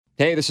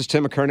Hey, this is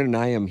Tim McKernan, and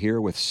I am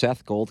here with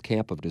Seth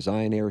Goldcamp of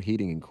Design Air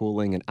Heating and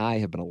Cooling, and I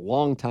have been a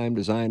long-time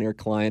Design Air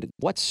client.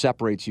 What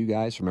separates you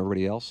guys from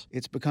everybody else?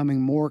 It's becoming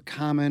more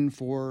common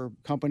for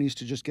companies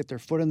to just get their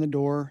foot in the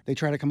door. They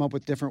try to come up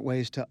with different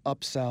ways to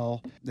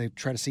upsell. They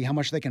try to see how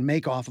much they can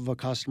make off of a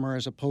customer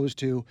as opposed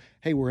to,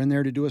 hey, we're in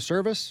there to do a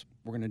service.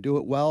 We're going to do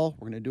it well.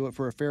 We're going to do it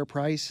for a fair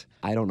price.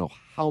 I don't know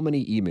how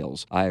many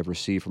emails I have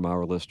received from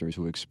our listeners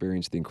who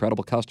experience the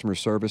incredible customer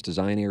service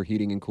Design Air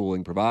Heating and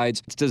Cooling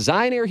provides. It's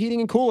Design Air Heating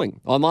and Cooling,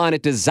 online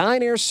at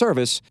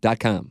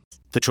designairservice.com.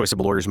 The choice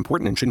of a lawyer is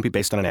important and shouldn't be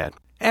based on an ad.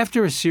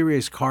 After a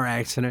serious car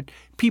accident,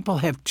 people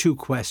have two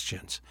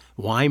questions.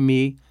 Why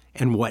me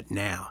and what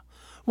now?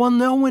 Well,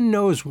 no one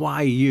knows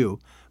why you,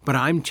 but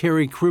I'm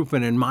Terry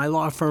Crouppen, and my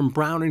law firm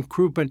Brown &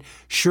 Crouppen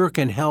sure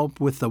can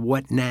help with the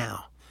what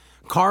now.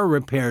 Car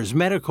repairs,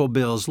 medical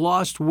bills,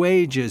 lost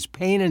wages,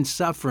 pain and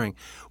suffering.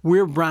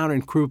 We're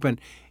Brown & Crouppen,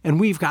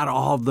 and we've got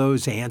all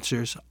those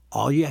answers.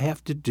 All you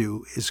have to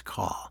do is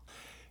call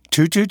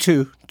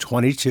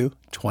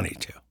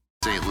 222-2222.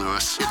 St.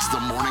 Louis, it's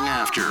the morning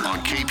after on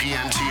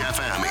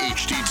KPN-TFM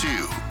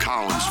HD2,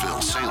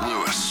 Collinsville, St.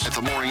 Louis. At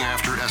the morning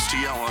after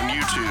STL on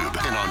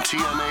YouTube and on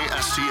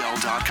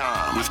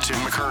TMASTL.com with Tim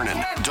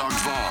McKernan, Doug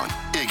Vaughn,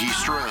 Iggy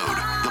Strode,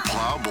 The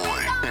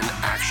Plowboy, and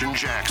Action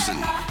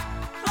Jackson.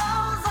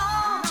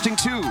 Testing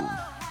 2.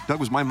 Doug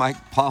was my mic.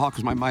 Plowhawk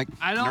was my mic.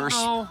 I don't Nurse.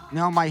 know.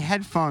 No, my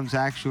headphones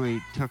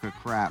actually took a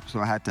crap, so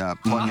I had to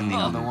plug in the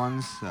other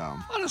ones. So.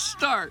 What a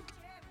start.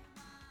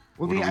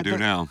 Well, What do we do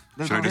now?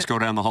 Should I just go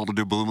down the hall to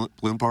do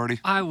balloon party?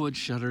 I would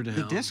shut her down.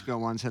 The disco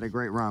ones had a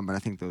great run, but I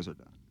think those are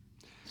done.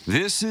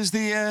 This is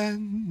the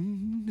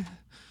end,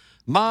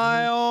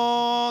 my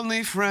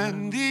only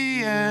friend,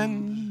 the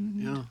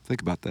end. Yeah.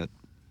 Think about that.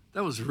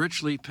 That was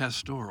richly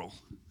pastoral.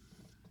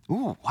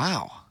 Ooh,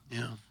 wow.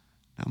 Yeah.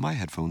 Now my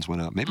headphones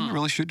went out. Maybe we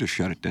really should just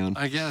shut it down.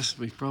 I guess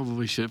we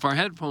probably should. If our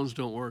headphones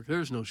don't work,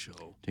 there's no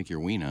show. Take your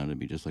ween out, it'd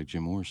be just like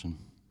Jim Morrison.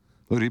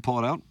 Oh, did he pull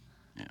it out?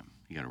 Yeah,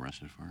 he got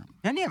arrested for it.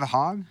 Didn't he have a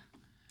hog?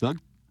 Doug?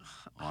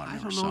 Oh, I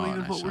never don't saw know it.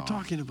 even I what we're saw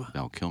talking about.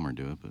 Val Kilmer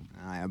do it, but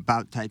I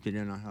about typed it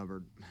in on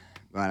Hubbard.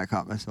 Glad I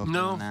caught myself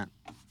No. doing that.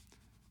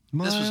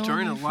 This was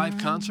during a live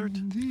concert?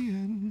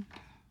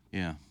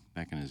 yeah,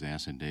 back in his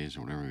acid days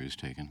or whatever he was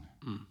taking.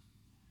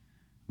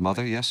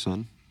 Mother, yes,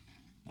 son.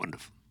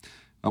 Wonderful.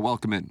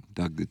 Welcome in,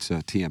 Doug. It's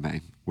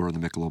TMA. We're in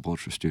the Michelob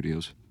Ultra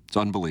Studios. It's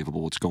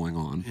unbelievable what's going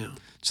on. Yeah.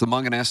 It's the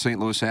Munganess St.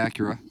 Louis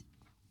Acura,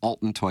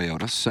 Alton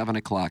Toyota, 7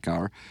 o'clock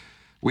hour.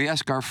 We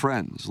ask our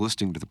friends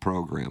listening to the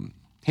program,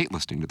 hate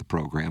listening to the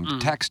program, to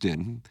text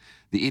in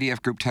the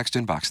EDF Group text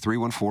inbox,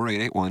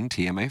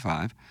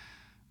 314-881-TMA5.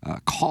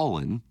 Call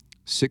in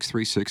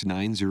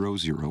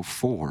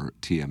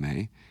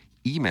 636-9004-TMA.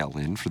 Email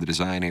in for the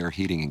Design Air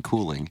Heating and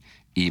Cooling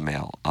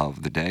email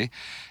of the day.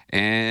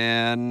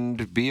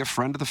 And be a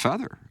friend of the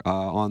Feather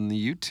on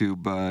the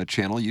YouTube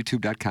channel,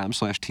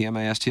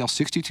 youtube.com/TMASTL.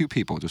 62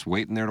 people just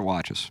waiting there to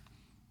watch us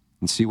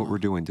and see what we're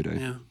doing today.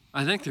 Yeah.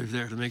 I think they're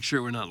there to make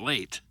sure we're not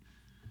late.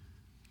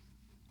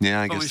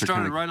 Yeah, I But guess we they're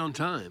started kinda, right on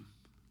time.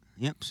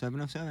 Yep,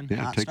 7:07. Yeah,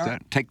 Hot take start.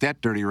 that. Take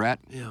that, dirty rat.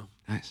 Yeah.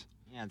 Nice.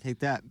 Yeah, take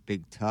that,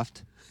 big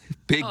tuft.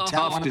 Big That one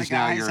Tuft of the is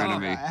now guys your on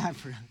enemy. I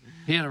forgot.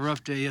 He had a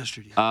rough day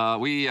yesterday.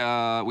 We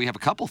have a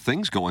couple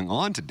things going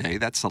on today.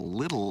 That's a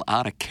little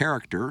out of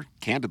character.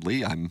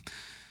 Candidly, I'm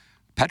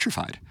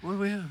petrified. What do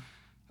we have?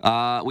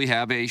 We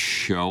have a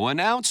show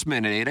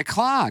announcement at 8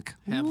 o'clock.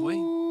 Have we?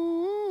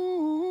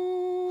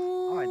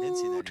 Oh, I did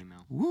see that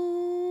email.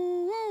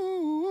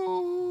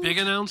 Big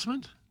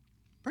announcement?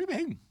 Pretty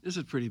big. This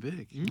is pretty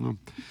big.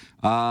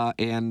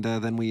 And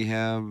then we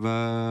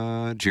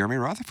have Jeremy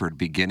Rutherford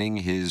beginning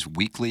his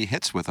weekly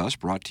hits with us,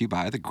 brought to you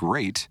by the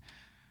great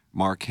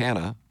Mark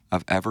Hanna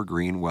of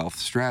Evergreen Wealth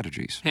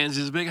Strategies. Hans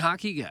is a big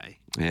hockey guy.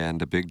 And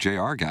a big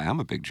JR guy. I'm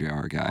a big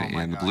JR guy. Oh,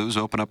 my and the God. Blues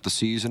open up the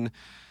season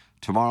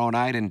tomorrow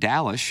night in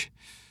Dallas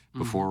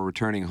before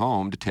returning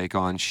home to take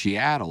on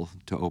Seattle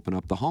to open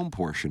up the home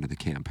portion of the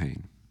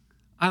campaign.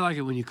 I like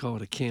it when you call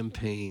it a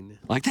campaign.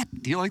 Like that?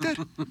 Do you like that?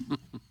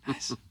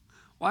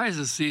 Why is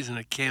this season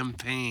a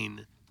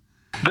campaign?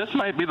 This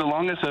might be the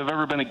longest I've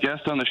ever been a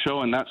guest on the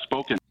show and not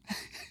spoken.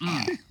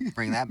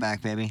 Bring that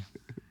back, baby.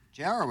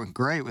 JR went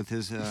great with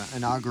his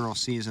inaugural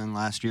season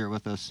last year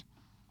with us.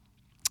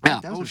 Yeah.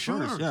 That was Oh, his sure.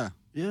 first, yeah.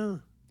 Yeah.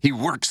 He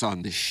works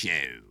on the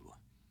show.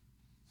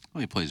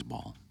 well, he plays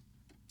ball.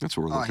 That's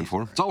what we're Oh, looking he's for.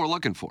 great. That's all we're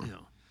looking for.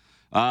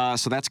 Yeah.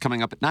 So that's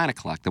coming up at 9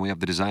 o'clock. Then we have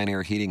the Design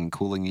Air Heating and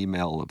Cooling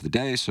email of the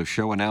day. So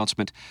show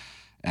announcement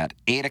at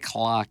 8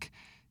 o'clock.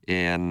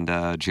 And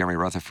Jeremy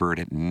Rutherford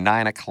at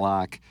 9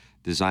 o'clock.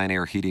 Design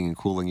Air Heating and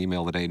Cooling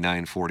email of the day,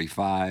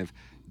 9:45.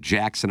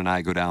 Jackson and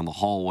I go down the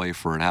hallway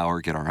for an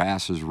hour, get our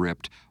asses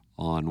ripped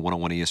on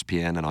 101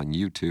 ESPN and on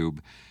YouTube.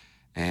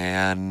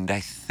 And I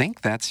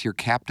think that's your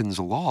captain's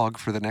log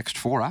for the next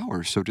 4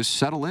 hours. So just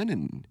settle in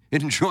and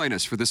join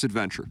us for this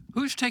adventure.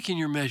 Who's taking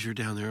your measure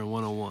down there in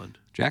 101?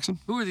 Jackson?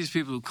 Who are these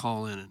people who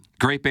call in and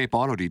Great Bape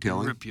Auto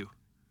Detailing. rip you?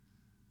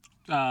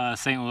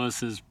 St.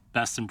 Louis's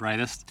best and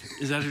brightest.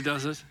 Is that who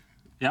does it?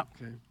 Yep.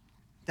 Okay.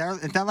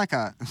 Is that like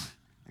a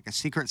Like a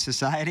secret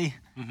society?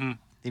 Mm-hmm.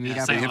 They meet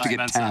Yeah, up. They have to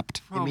get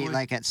tapped. They meet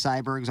like at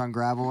Cyberg's on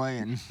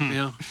Gravois and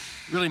Yeah.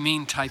 Really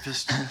mean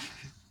typist.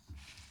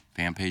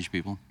 Fan page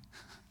people.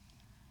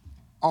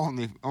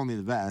 only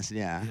the best,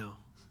 yeah.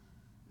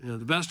 Yeah,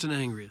 the best and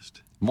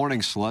angriest. Morning,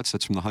 sluts.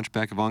 That's from the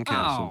Hunchback of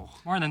Uncastle. Oh.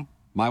 Morning.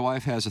 My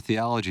wife has a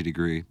theology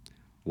degree.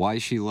 Why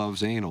she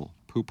loves anal.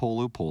 Poophole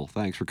loophole.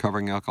 Thanks for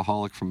covering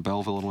alcoholic from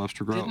Belleville and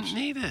Webster Groves. Didn't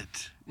need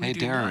it. We Hey,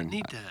 do not Darren,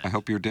 need that. I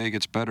hope your day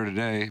gets better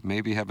today.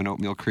 Maybe have an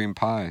oatmeal cream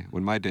pie.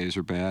 When my days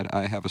are bad,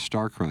 I have a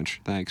Star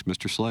Crunch. Thanks,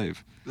 Mr.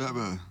 Slave. Have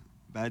a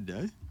bad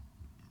day?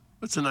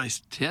 That's a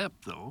nice tip,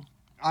 though.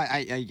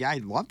 I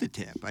love the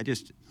tip.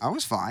 I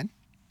was fine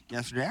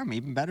yesterday. I'm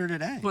even better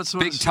today. What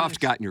sort Big of Tough snacks?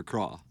 got in your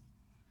craw.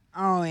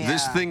 Oh yeah.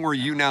 This thing where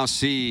you now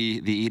see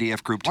the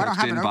EDF group Well, I don't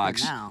text have it open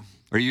inbox. now.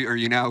 Are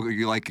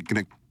you like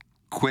gonna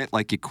quit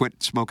like you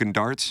quit smoking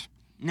darts?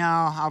 No,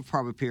 I'll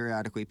probably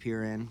periodically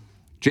peer in.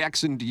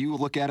 Jackson, do you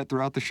look at it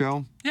throughout the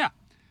show? Yeah.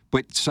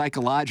 But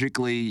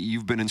psychologically,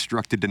 you've been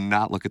instructed to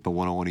not look at the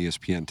 101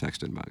 ESPN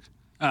text inbox.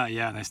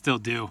 Yeah, and I still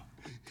do.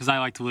 Because I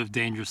like to live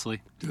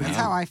dangerously. That's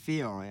how I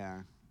feel,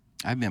 yeah.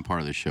 I've been part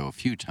of the show a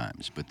few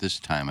times, but this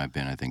time I've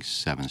been, I think,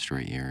 7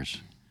 straight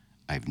years.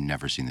 I've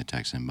never seen the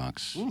text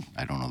inbox.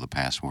 I don't know the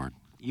password.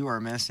 You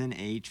are missing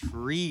a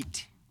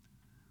treat.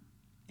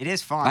 It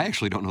is fun. I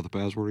actually don't know the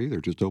password either.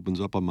 It just opens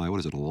up on my, what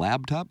is it, a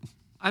laptop?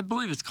 I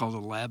believe it's called a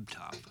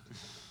laptop.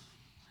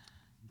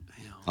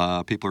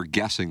 People are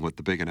guessing what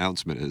the big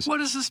announcement is.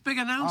 What is this big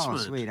announcement?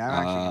 Oh, sweet.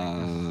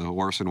 I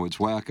Orson Woods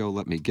Wacko,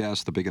 let me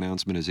guess. The big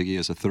announcement is Iggy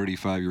has a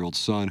 35-year-old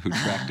son who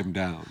tracked him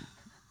down.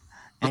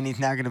 And he's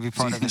not going to be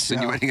part of the show.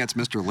 Insinuating that's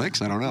Mr.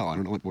 Licks? I don't know. I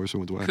don't know what Orson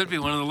Woods Wacko Could be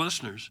one of the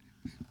listeners.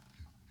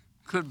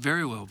 Could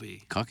very well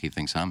be. Cucky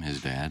thinks I'm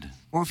his dad.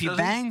 Well, if you Does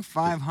he? bang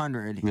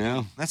 500,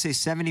 Yeah. let's say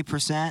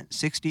 70%,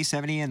 60,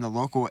 70 in the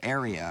local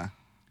area,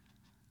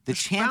 the There's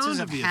chances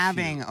bound of to be a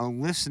having a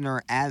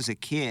listener as a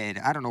kid,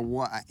 I don't know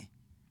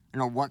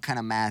what kind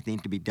of math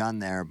needs to be done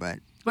there, but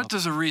But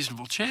there's a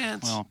reasonable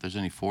chance. Well, if there's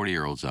any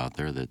 40-year-olds out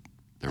there that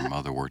their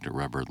mother worked at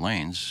Redbird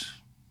Lanes,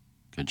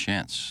 good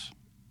chance.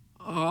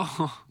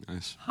 Oh,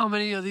 Nice. how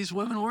many of these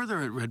women were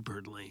there at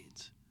Redbird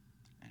Lanes?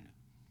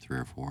 3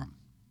 or 4.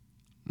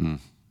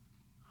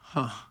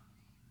 Huh.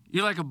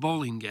 You're like a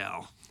bowling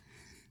gal.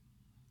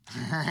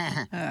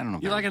 I don't know.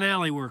 You're like an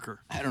alley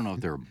worker. I don't know if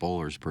they were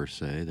bowlers per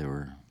se. They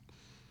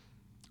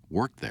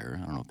worked there.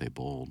 I don't know if they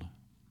bowled.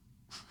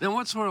 Then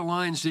what sort of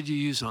lines did you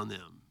use on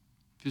them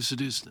to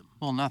seduce them?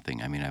 Well,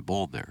 nothing. I mean, I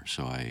bowled there,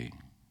 so I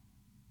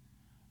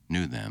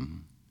knew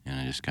them, and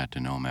I just got to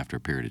know them after a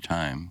period of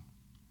time.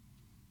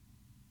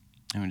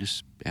 And we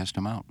just asked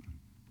them out.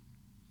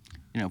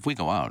 You know, if we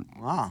go out,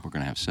 we're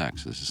going to have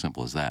sex. It's as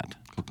simple as that.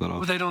 Cut that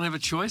Well, off. they don't have a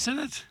choice in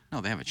it? No,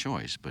 they have a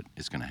choice, but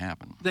it's going to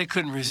happen. They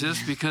couldn't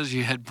resist because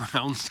you had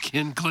brown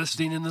skin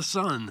glistening in the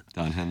sun.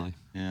 Don Henley.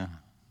 Yeah.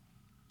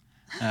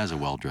 As a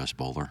well-dressed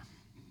bowler.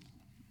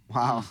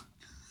 wow.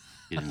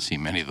 You didn't see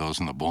many of those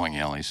in the bowling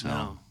alley, so.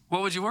 No.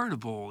 What would you wear in a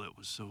bowl that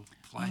was so Oh,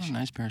 flashy?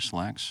 nice pair of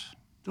slacks.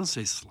 Don't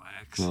say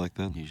slacks. I like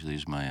that. Usually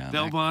is my...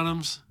 Bell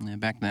bottoms?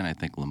 back then, I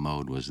think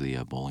Lamode was the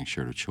bowling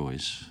shirt of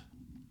choice.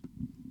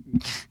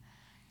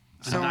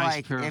 So, nice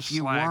like, pair of if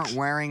you slacks. weren't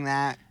wearing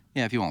that,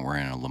 Yeah, if you weren't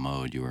wearing a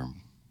Lamode, you were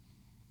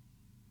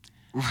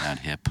not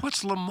hip.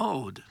 What's La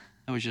Mode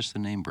That was just the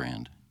name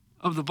brand.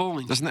 of the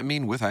bowling? Doesn't that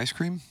mean with ice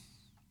cream?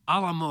 A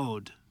la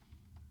mode.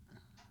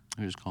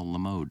 It was called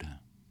Lamode.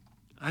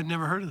 I'd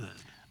never heard of that.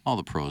 All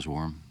the pros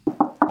wore them.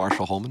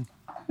 Marshall Holman.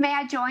 May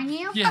I join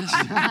you? Yes.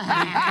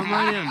 Come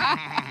right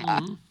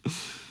in.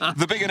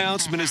 The big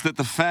announcement is that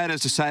the Fed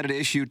has decided to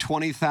issue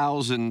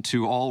 $20,000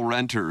 to all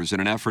renters in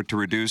an effort to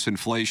reduce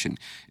inflation.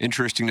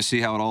 Interesting to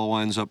see how it all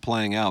winds up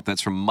playing out.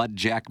 That's from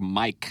Mudjack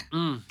Mike.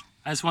 I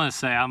just want to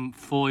say I'm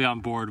fully on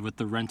board with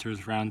the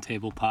Renters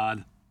Roundtable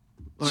pod.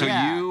 So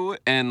you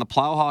and the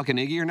Plowhawk and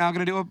Iggy are now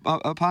going to do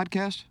a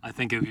podcast? I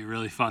think it would be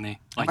really funny.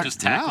 Like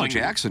just Wow, tackling.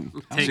 Jackson.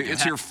 Take-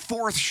 It's your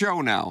 4th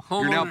show now.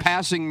 You're now Homeowners-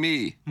 passing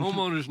me.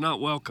 Homeowners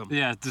not welcome.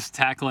 Yeah, just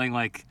tackling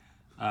like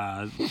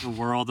the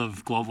world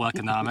of global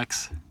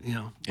economics. You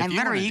know. and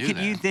literally you could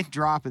use this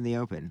drop in the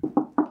open.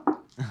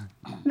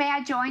 May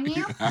I join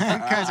you?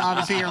 Because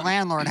obviously your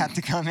landlord had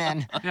to come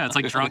in. Yeah, it's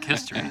like drunk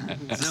history.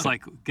 Just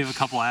like give a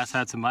couple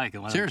asshats to Mike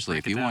and let him Seriously,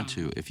 break if you it down. want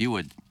to, if you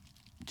would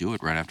do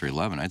it right after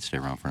 11, I'd stay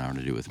around for an hour to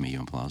do it with me, you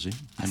and Plowsy.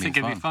 I think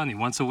it'd be funny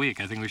once a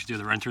week. I think we should do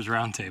the Renters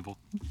Roundtable.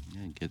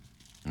 Yeah, get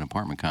an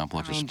apartment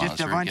complex I mean, to just a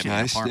sponsor it. bunch Get of- an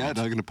Nice. Yeah, apartment.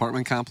 Doug, an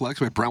apartment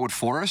complex. Wait, Brentwood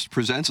Forest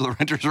presents the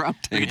Renters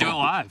Roundtable. We could do it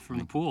live from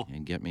the pool.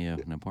 And get me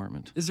an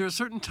apartment. Is there a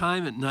certain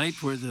time at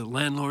night where the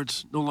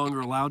landlord's no longer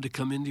allowed to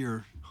come into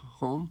your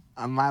home?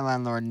 My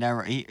landlord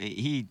never,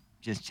 he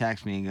just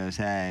texts me and goes,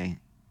 hey,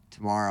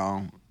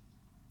 tomorrow,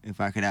 if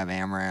I could have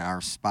Amaranth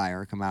or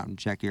Spire come out and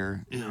check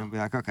your, and I'll be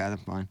like, okay,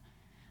 that's fine.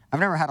 I've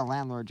never had a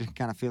landlord just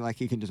kind of feel like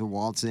he can just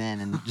waltz in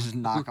and just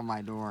knock on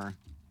my door.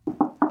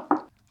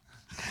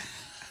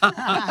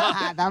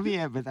 That'd be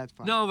it, but that's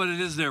fine. No, but it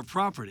is their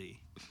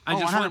property. I Oh,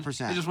 just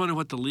 100%. I just wonder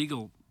what the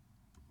legal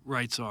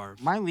rights are.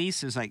 My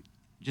lease is like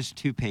just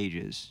 2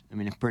 pages. I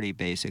mean, it's pretty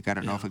basic. I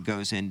don't know if it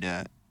goes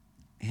into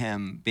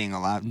him being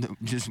allowed to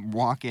just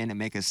walk in and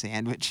make a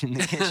sandwich in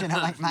the kitchen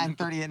at like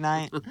 9:30 at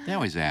night. They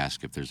always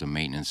ask if there's a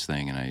maintenance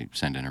thing, and I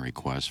send in a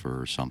request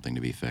for something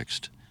to be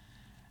fixed.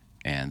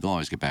 And they'll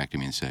always get back to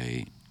me and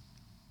say,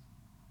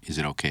 is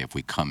it okay if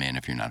we come in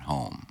if you're not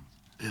home?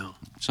 Yeah.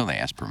 So they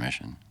ask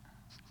permission.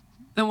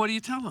 Then what do you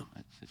tell them? I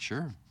said,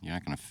 sure. You're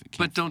not going to...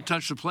 But don't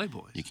touch the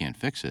Playboy. You can't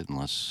fix it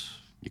unless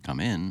you come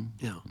in.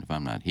 Yeah. And if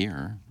I'm not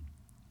here.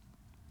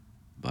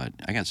 But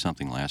I got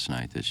something last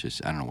night that's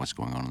just... I don't know what's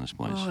going on in this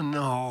place. Oh,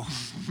 no.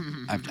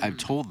 I've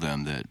told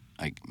them that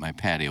my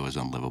patio is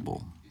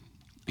unlivable.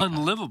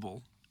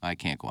 Unlivable? I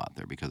can't go out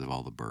there because of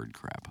all the bird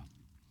crap.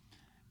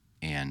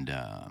 And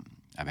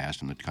I've asked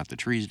them to cut the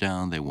trees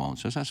down. They won't.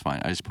 So that's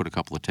fine. I just put a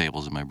couple of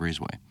tables in my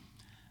breezeway.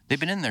 They've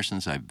been in there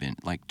since I've been...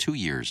 Like 2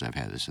 years I've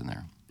had this in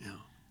there. Yeah.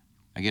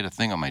 I get a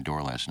thing on my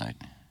door last night.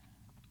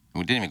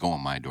 It didn't even go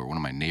on my door. One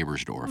of my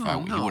neighbor's door. If he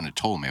wouldn't have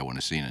told me, I wouldn't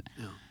have seen it.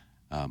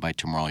 Yeah. By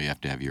tomorrow, you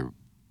have to have your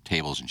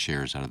tables and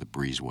chairs out of the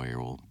breezeway, or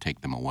we'll take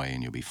them away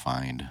and you'll be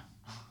fined.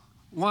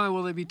 Why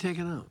will they be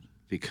taken out?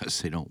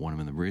 Because they don't want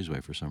them in the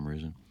breezeway for some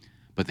reason.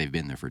 But they've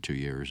been there for 2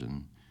 years,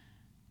 and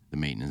the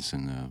maintenance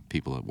and the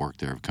people that work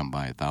there have come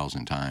by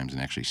 1,000 times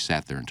and actually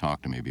sat there and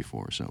talked to me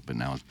before. So, but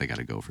now they got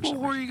to go for some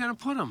reason. Where are you going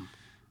to put them?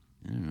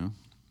 I don't know.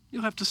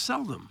 You'll have to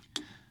sell them.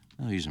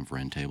 I'll use them for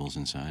end tables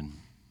inside.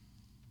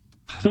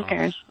 Who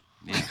cares?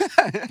 Yeah,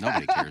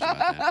 nobody cares about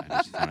that. I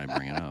just thought I'd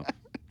bring it up.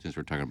 Since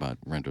we're talking about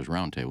Renters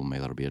Roundtable, maybe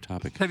that'll be a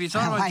topic. Have you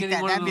thought about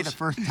getting one of those? That'd be the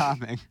first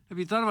topic. Have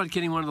you thought about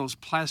getting one of those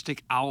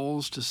plastic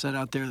owls to set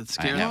out there that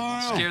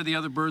scare the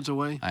other birds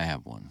away? I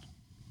have one.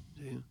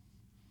 Do you?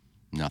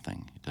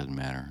 Nothing. It doesn't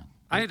matter.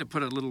 I had to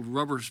put a little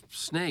rubber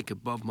snake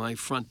above my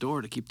front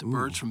door to keep the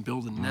birds from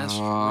building nests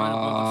right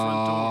above the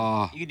front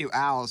door. You can do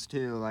owls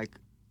too, like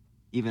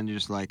even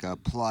just like a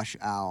plush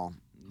owl.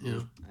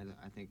 Yeah.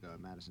 I think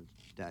Madison's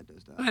dad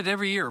does that. But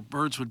every year,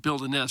 birds would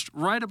build a nest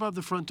right above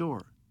the front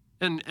door.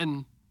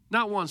 And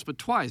not once, but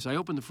twice, I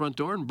opened the front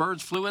door and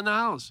birds flew in the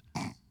house.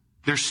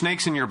 There's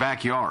snakes in your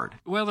backyard.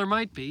 Well, there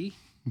might be.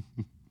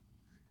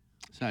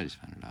 So I just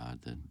found it odd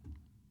that...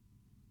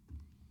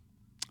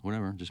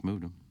 Whatever, just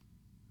moved them.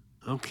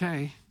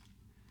 Okay.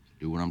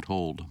 Do what I'm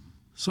told.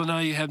 So now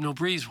you have no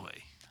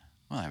breezeway.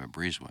 Well, I have a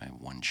breezeway. I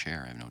have one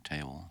chair. I have no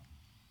table.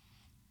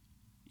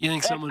 You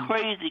think That's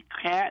crazy,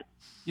 cat.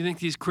 You think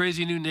these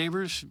crazy new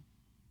neighbors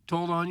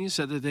told on you,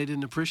 said that they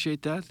didn't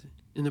appreciate that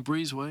in the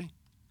breezeway?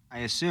 I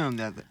assume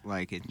that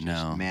like it's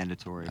just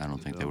mandatory. I don't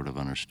think they would have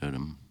understood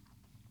him.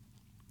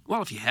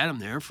 Well, if you had them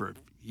there for a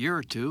year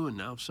or two and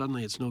now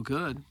suddenly it's no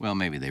good. Well,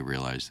 maybe they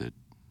realized that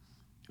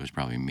it was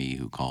probably me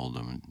who called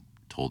them and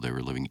told they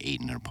were living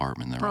 8 in an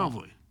apartment.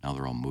 Now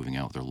they're all moving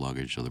out with their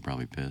luggage, so they're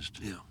probably pissed.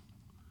 Yeah.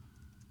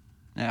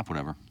 Yeah,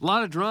 whatever. A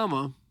lot of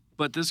drama,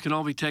 but this can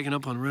all be taken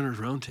up on Renters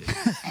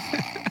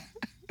Roundtable.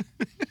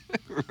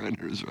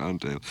 Renters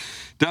Roundtable.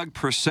 Doug,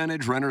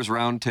 percentage Renters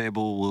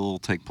Roundtable will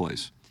take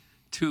place?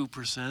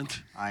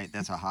 2%.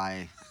 That's a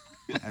high.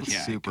 That's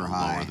yeah, super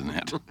high. Lower than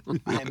that.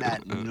 I'm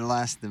at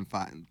less than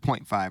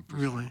 0.5%.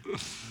 Really?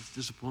 That's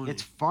disappointing.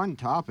 It's a fun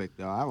topic,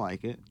 though. I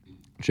like it.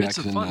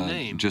 Jackson it's a fun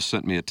name. Just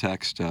sent me a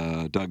text.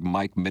 Doug,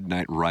 Mike,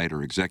 Midnight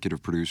Rider,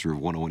 executive producer of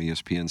 101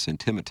 ESPN,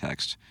 sent him a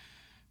text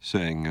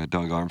saying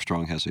Doug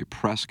Armstrong has a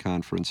press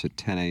conference at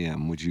 10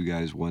 a.m. Would you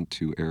guys want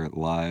to air it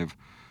live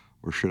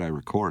or should I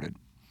record it?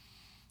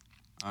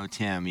 Oh,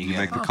 Tim, you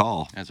make the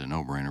call. That's a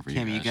no-brainer for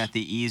Tim, you guys. you got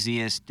the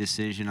easiest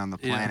decision on the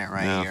planet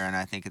here, and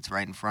I think it's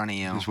right in front of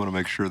you. I just want to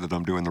make sure that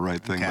I'm doing the right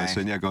thing by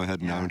saying, go ahead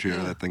and now and air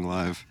that thing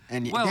live.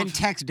 And then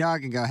text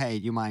Doug and go, hey,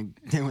 you mind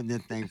doing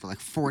this thing for like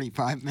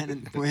 45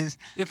 minutes, please?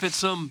 If it's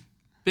some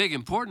big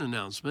important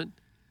announcement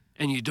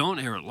and you don't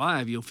air it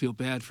live, you'll feel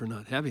bad for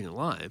not having it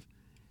live.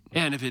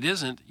 And if it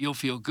isn't, you'll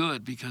feel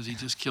good because he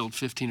just killed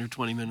 15 or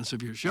 20 minutes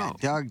of your show. Yeah,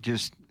 Doug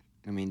just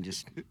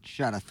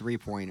shot a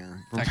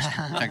three-pointer.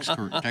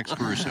 Text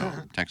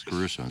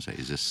Caruso and say,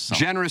 is this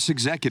something? Generous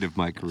executive,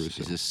 Mike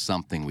Caruso. Is this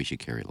something we should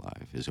carry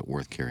live? Is it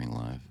worth carrying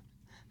live?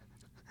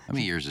 How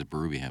many years does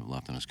Berube have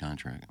left on his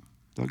contract?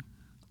 Doug?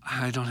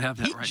 I don't have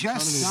that right. He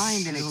just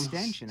signed an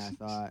extension, I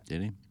thought.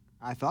 Did he?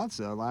 I thought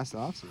so, last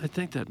offseason. I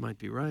think that might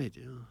be right,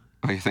 yeah.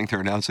 Oh, you think they're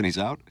announcing he's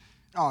out?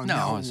 Oh,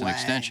 no, it's way. an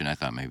extension. I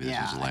thought maybe this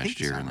was last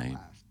year.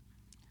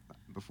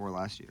 Before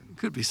last year.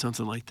 Could be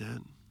something like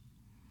that.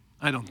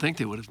 I don't think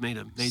they would have made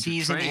a major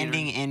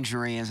season-ending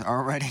injury is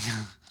already.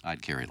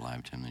 I'd carry it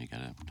live, Tim.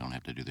 Then don't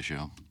have to do the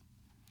show.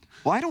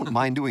 Well, I don't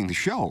mind doing the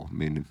show. I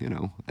mean,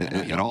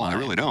 at all. I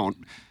really don't.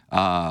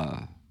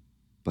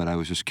 But I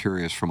was just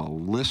curious from a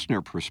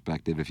listener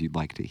perspective if you'd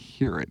like to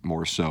hear it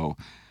more so.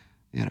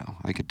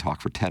 I could talk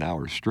for 10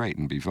 hours straight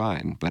and be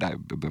fine, but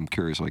I'm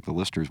curious, like the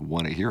listeners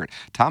want to hear it.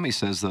 Tommy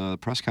says the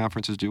press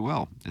conferences do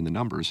well in the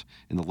numbers,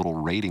 in the little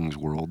ratings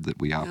world that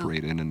we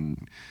operate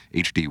in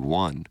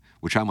HD1,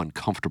 which I'm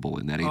uncomfortable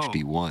in that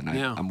HD1.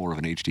 I'm more of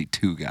an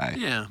HD2 guy.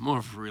 Yeah, more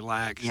of a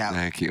relaxed. Yeah,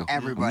 thank you. A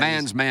Everybody's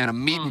man's man, a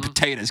meat and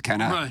potatoes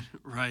kind of.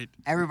 Right.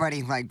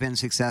 Everybody's been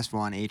successful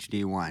on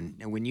HD1,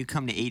 and when you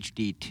come to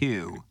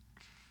HD2,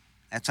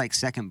 that's like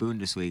second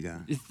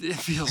Bundesliga. It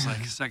feels like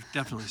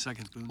definitely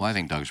second Bundesliga. Well, I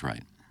think Doug's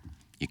right.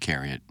 you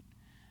carry it.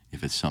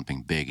 If it's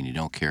something big and you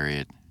don't carry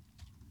it,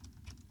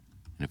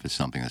 and if it's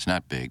something that's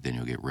not big, then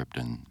you'll get ripped.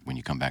 And when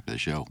you come back to the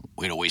show,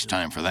 way to waste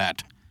time for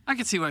that. I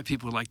can see why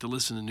people like to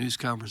listen to news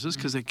conferences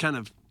because they kind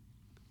of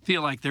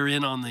feel like they're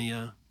in on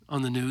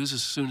the news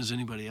as soon as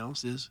anybody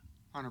else is.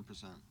 100%.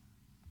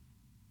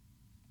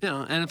 You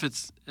know, and if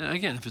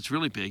it's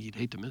really big, you'd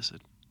hate to miss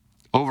it.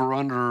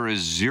 Over-under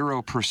is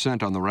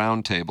 0% on the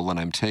round table, and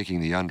I'm taking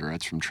the under.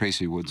 That's from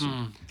Tracy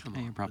Woodson.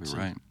 You're probably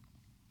right.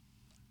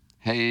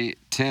 Hey,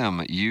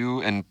 Tim,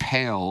 you and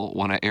Pale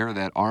want to air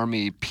that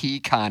Army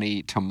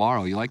Peacony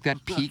tomorrow. You like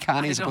that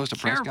Peacony as opposed to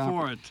press I don't care for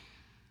conference?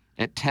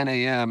 it. At 10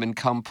 a.m. and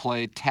come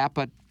play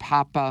Tappa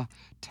Papa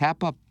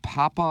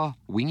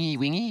Wingy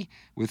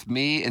with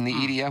me and the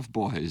EDF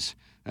boys.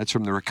 That's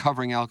from the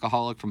recovering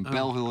alcoholic from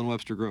Belleville and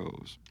Webster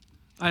Groves.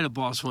 I had a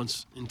boss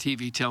once in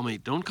TV tell me,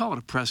 don't call it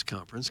a press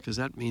conference because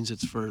that means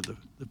it's for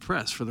the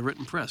press, for the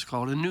written press.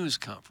 Call it a news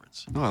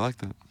conference. Oh, I like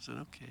that. I said,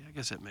 okay, I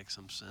guess that makes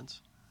some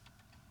sense.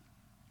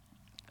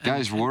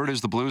 Guys, word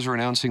is the Blues are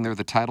announcing they're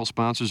the title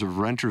sponsors of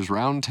Renters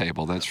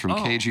Roundtable. That's from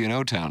KG and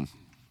O-Town.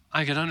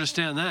 I could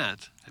understand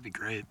that. That'd be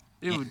great.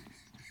 It would.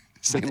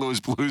 St. Louis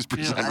Blues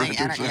present Renters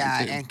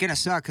Roundtable. And gonna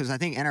suck because I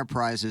think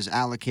Enterprise is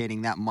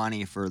allocating that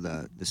money for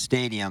the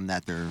stadium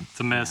that they're. It's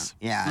a miss.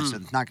 So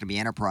it's not gonna be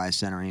Enterprise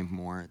Center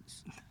anymore.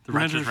 It's the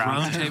Renters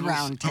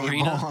Roundtable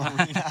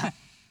Arena.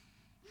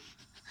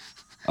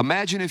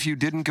 Imagine if you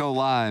didn't go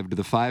live to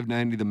the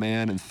 590 The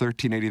Man and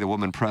 1380 The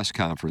Woman press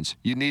conference.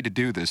 You need to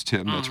do this,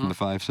 Tim. That's from the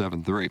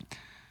 573.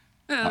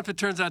 Yeah, if it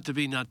turns out to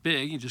be not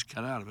big, you just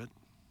cut out of it.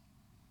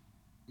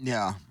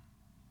 Yeah.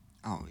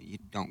 Oh, you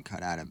don't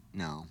cut out of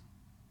no.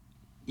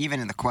 Even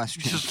in the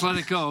question. Just let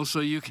it go so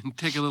you can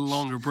take a little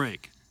longer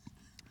break.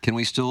 Can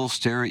we still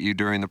stare at you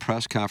during the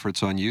press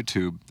conference on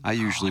YouTube? I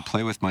usually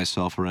play with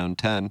myself around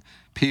 10.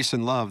 Peace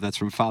and love. That's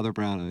from Father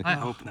Brown. I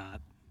hope not.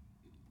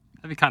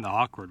 That'd be kind of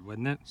awkward,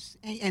 wouldn't it?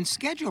 And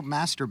scheduled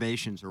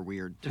masturbations are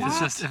weird. If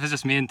it's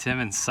just me and Tim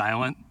and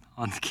silent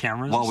on the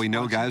cameras. While we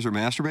know guys are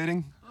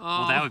masturbating?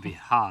 Well, that would be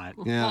hot.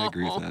 Yeah, I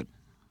agree with that.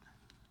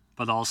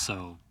 But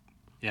also,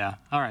 yeah.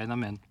 All right,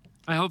 I'm in.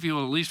 I hope you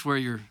will at least wear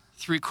your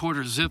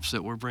 3/4 zips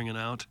that we're bringing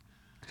out.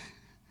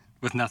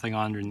 With nothing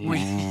underneath.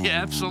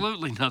 Yeah,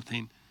 absolutely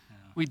nothing.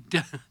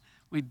 Yeah.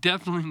 We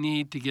definitely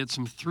need to get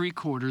some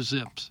 3/4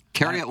 zips.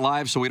 Carry it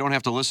live so we don't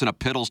have to listen to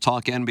Piddles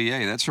talk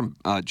NBA. That's from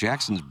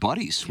Jackson's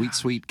buddy,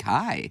 Sweet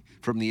Kai,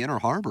 from the Inner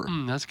Harbor.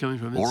 That's coming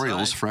from inside.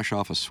 Orioles fresh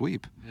off a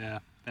sweep. Yeah,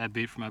 bad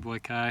beat for my boy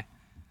Kai.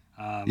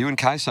 You and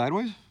Kai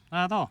sideways?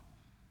 Not at all.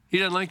 He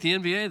doesn't like the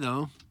NBA,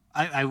 though.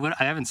 I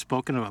haven't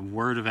spoken a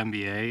word of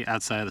NBA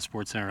outside of the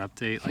SportsCenter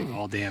update like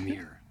all damn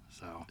year.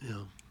 So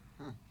yeah.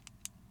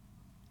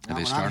 Have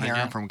they I'm started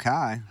hearing yet? from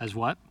Kai. As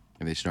what?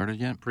 Have they started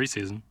yet?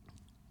 Preseason.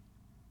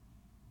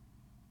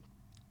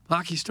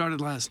 Hockey started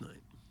last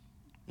night.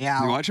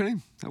 Yeah. You watching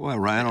him? Well,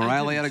 Ryan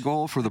O'Reilly had a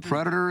goal for the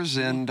Predators,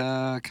 and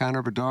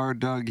Connor Bedard,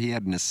 Doug, he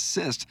had an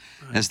assist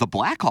as the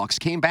Blackhawks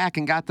came back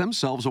and got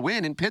themselves a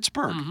win in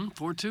Pittsburgh.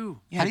 4-2.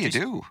 Yeah, How do you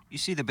do? You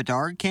see the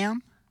Bedard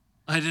cam?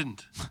 I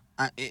didn't.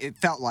 It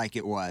felt like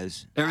it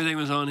was. Everything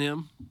was on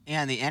him?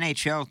 Yeah, and the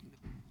NHL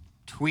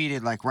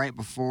tweeted like right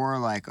before,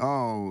 like,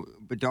 oh,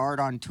 Bedard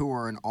on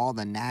tour and all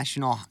the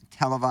national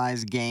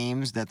televised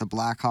games that the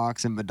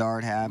Blackhawks and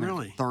Bedard have.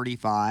 Really?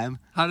 35.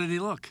 How did he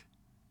look?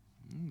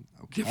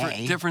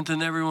 Okay. Different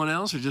than everyone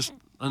else, or just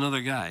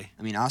another guy?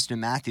 I mean, Austin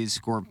Matthews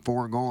scored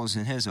 4 goals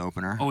in his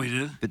opener. Oh, he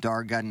did?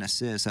 Bedard got an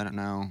assist. I don't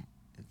know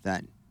if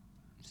that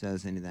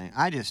says anything.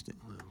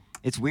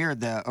 It's weird,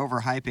 the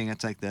overhyping.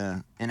 It's like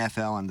the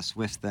NFL and the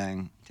Swift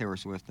thing, Taylor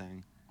Swift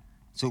thing.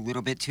 It's a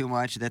little bit too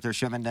much that they're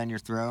shoving down your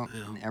throat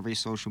in every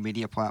social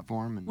media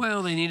platform. And,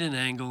 well, they need an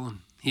angle, and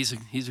he's a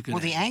good.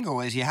 Well, the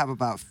angle is you have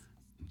about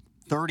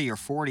 30 or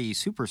 40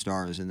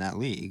 superstars in that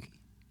league.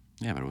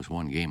 Yeah, but it was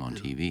one game on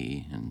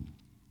TV, and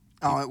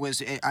Oh, it was.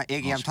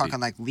 Iggy, I'm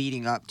talking like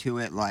leading up to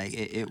it. Like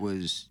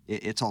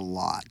it's a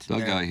lot.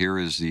 Doug, here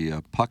is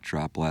the puck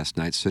drop last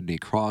night. Sidney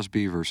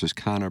Crosby versus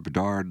Connor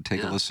Bedard.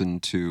 Take a listen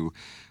to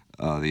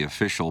the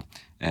official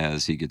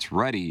as he gets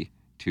ready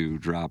to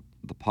drop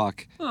the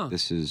puck. Huh.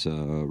 This is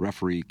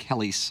referee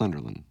Kelly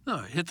Sunderland. Oh,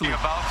 hit the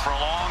about for a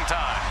long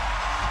time.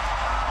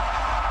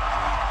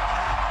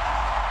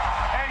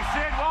 Hey,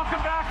 Sid,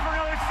 welcome back for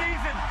another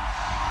season.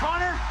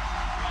 Connor,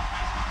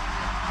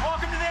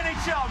 welcome to the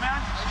NHL, man.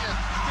 Thank you.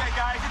 Okay,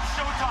 guys, it's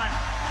showtime.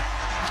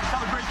 Let's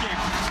have a great game.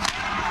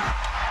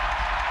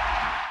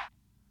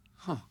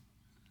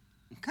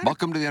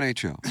 Welcome to the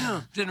NHL.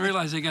 Yeah, didn't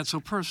realize they got so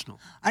personal.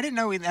 I didn't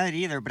know that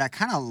either, but I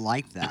kind of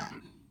like that.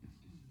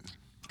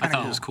 I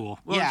thought it was cool.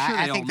 Well, yeah, sure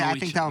I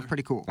think that was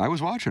pretty cool. I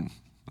was watching.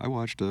 I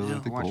watched, I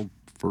think, the whole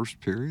first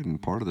period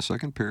and part of the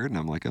second period, and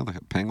I'm like, oh, the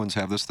Penguins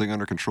have this thing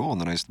under control.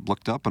 And then I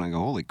looked up and I go,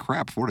 holy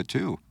crap,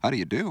 4-2. How do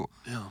you do?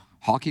 Yeah.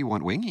 Hockey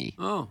went wingy.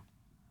 Oh.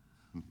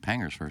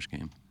 Panger's first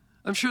game.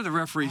 I'm sure the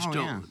referees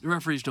The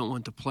referees don't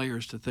want the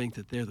players to think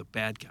that they're the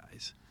bad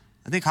guys.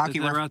 I think hockey.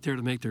 They're out there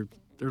to make their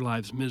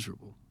lives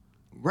miserable.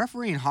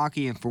 Refereeing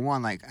hockey, and for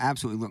one, like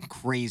absolutely look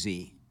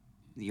crazy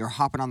you're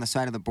hopping on the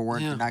side of the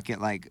board to not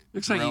get like.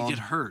 Looks like you drilled. get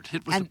hurt,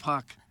 hit with the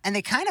puck. And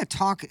they kind of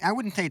talk. I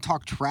wouldn't say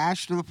talk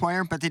trash to the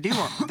player, but they do.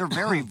 They're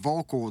very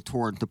vocal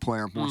toward the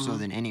player more so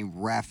than any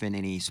ref in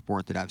any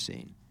sport that I've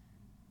seen,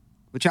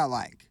 which I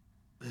like.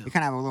 They kind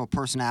of have a little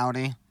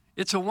personality.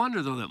 It's a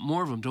wonder though that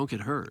more of them don't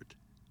get hurt.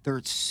 They're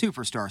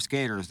superstar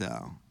skaters,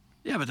 though.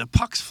 Yeah, but the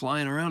puck's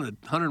flying around at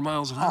 100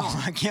 miles an hour.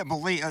 Oh, I can't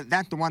believe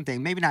that's the one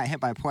thing. Maybe not hit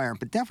by a player,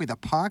 but definitely the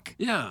puck.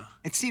 Yeah.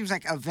 It seems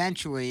like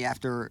eventually,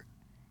 after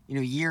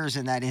years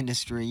in that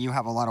industry, you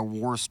have a lot of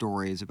war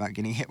stories about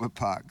getting hit with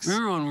pucks.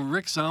 Remember when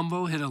Rick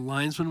Zombo hit a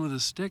linesman with a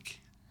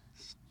stick?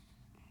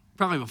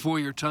 Probably before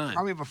your time.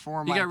 Probably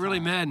before my He got really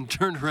time. mad and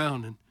turned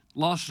around and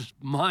lost his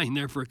mind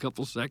there for a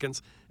couple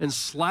seconds and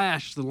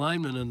slashed the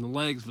lineman in the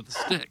legs with a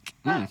stick.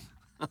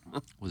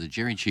 Was it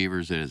Jerry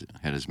Cheevers that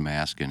had his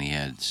mask and he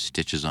had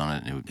stitches on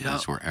it? And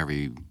that's where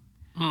every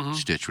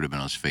stitch would have been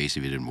on his face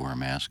if he didn't wear a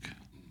mask.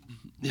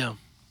 Yeah.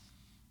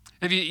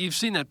 You've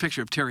seen that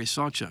picture of Terry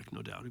Sawchuk,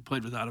 no doubt, who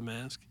played without a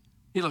mask?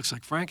 He looks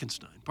like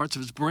Frankenstein. Parts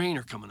of his brain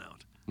are coming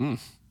out.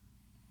 If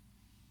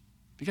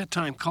you got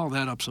time, call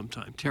that up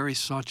sometime. Terry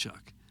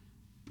Sawchuk.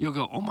 You'll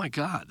go, oh my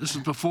God, this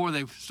is before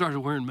they started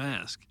wearing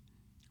masks.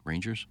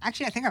 Rangers?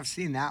 Actually, I think I've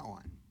seen that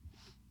one.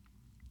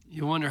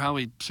 You wonder how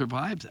he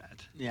survived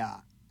that. Yeah.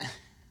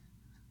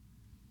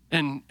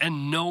 And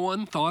no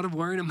one thought of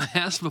wearing a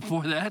mask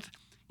before that?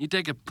 You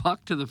take a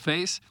puck to the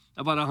face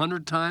about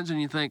 100 times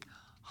and you think,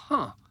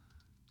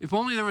 if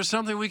only there was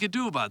something we could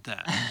do about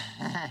that.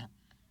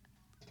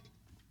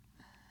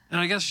 And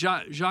I guess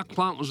Jacques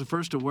Plante was the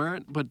first to wear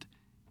it, but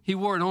he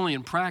wore it only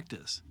in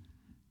practice.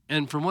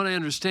 And from what I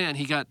understand,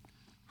 he got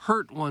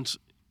hurt once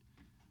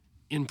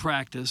in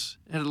practice,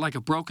 had like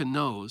a broken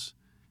nose.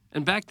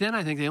 And back then,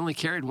 I think they only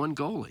carried one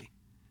goalie.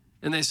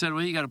 And they said,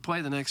 well, you got to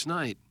play the next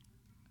night.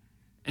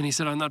 And he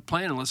said, I'm not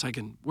playing unless I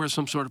can wear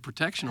some sort of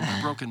protection on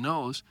my broken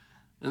nose.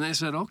 And they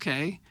said,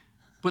 okay,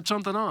 put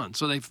something on.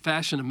 So they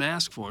fashioned a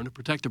mask for him to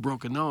protect a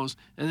broken nose.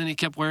 And then he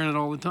kept wearing it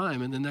all the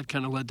time. And then that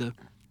kind of led to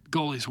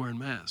goalies wearing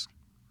masks.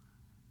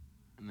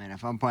 Man,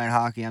 if I'm playing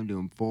hockey, I'm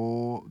doing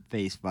full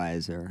face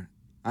visor.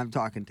 I'm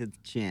talking to the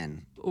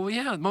chin. Well,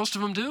 yeah, most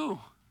of them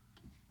do.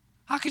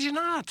 How could you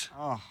not?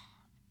 Oh.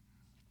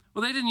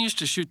 Well, they didn't used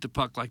to shoot the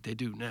puck like they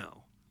do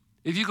now.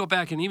 If you go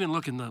back and even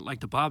look in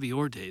the Bobby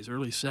Orr days,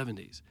 early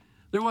 70s,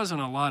 there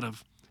wasn't a lot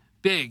of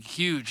big,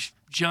 huge,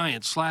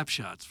 giant slap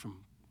shots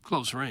from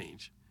close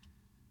range.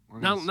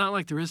 Not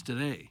like there is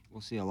today.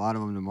 We'll see a lot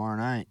of them tomorrow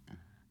night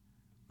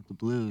with the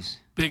Blues.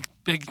 Big,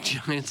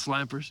 giant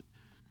slappers.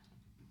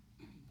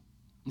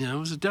 Yeah, it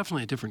was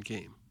definitely a different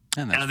game.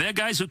 And are there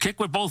guys who kick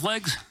with both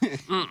legs?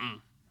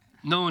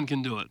 No one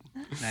can do it.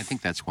 And I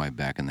think that's why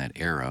back in that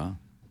era,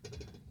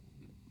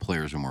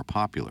 players were more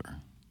popular.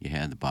 You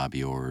had the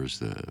Bobby Orrs,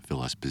 the Phil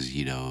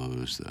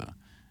Espositos, the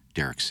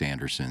Derek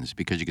Sandersons,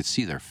 because you could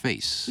see their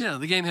face. Yeah,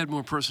 the game had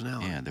more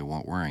personality. Yeah, they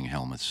weren't wearing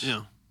helmets.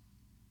 Yeah.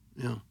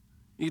 You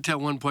could tell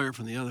one player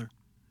from the other.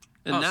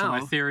 And now, so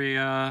my theory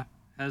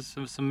has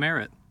some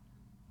merit.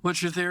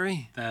 What's your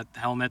theory? That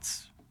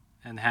helmets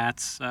and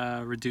hats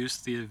reduce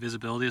the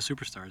visibility of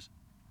superstars.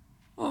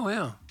 Oh,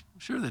 yeah.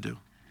 Sure they do.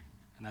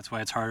 And that's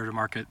why it's harder to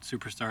market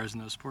superstars in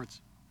those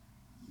sports.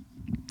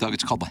 Doug,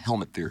 it's called the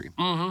helmet theory.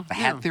 The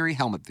hat theory,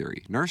 helmet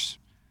theory. Nurse?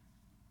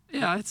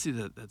 Yeah, I'd see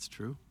that. That's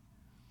true.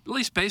 At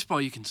least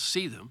baseball, you can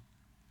see them.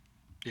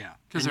 Yeah.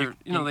 Because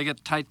they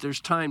get tight. There's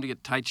time to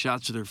get tight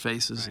shots of their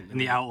faces. Right. And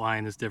the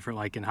outline is different.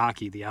 Like in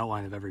hockey, the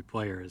outline of every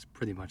player is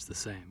pretty much the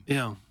same.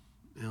 Yeah.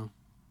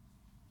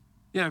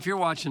 If you're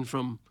watching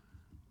from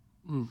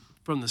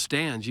the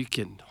stands, you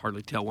can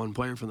hardly tell one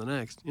player from the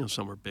next.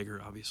 Some are bigger,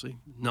 obviously.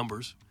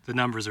 Numbers. The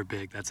numbers are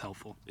big. That's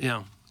helpful.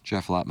 Yeah.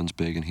 Jeff Lotman's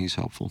big, and he's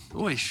helpful.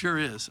 Oh, he sure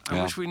is.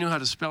 I wish we knew how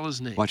to spell his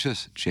name. Watch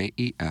this.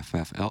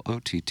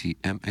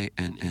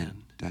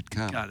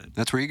 JEFFLOTTMANN.com. Got it.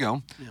 That's where you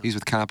go. Yeah. He's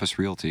with Compass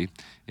Realty,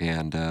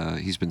 and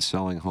he's been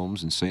selling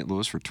homes in St.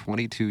 Louis for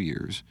 22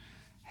 years.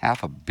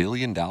 $500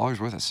 million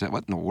worth of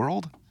what in the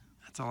world?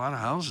 That's a lot of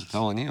houses. I'm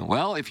telling you.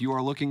 Well, if you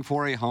are looking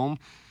for a home,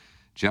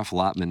 Jeff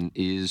Lotman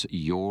is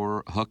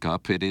your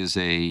hookup. It is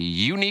a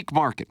unique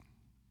market.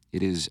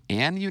 It is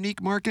an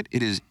unique market.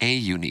 It is a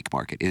unique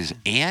market. It is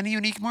an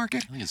unique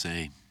market. I think it's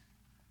a.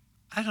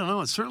 I don't know.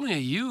 It's certainly a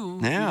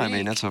U. Yeah, I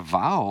mean, that's a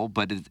vowel,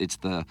 but it's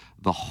the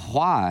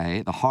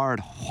why, the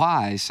hard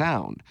why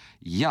sound.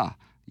 Yeah.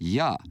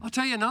 I'll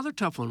tell you another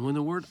tough one. When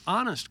the word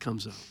honest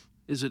comes up,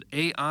 is it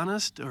a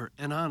honest or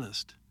an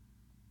honest?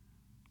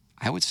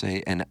 I would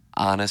say an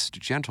honest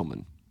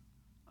gentleman.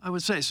 I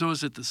would say. So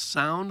is it the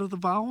sound of the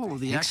vowel or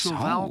the actual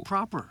vowel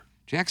proper?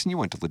 Jackson, you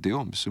went to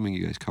Ladue. I'm assuming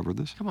you guys covered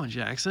this. Come on,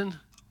 Jackson.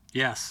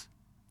 Yes.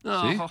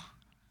 Oh. See?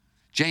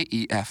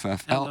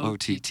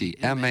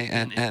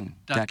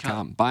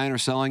 JEFFLOTTMANN.com. Buying or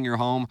selling your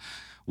home.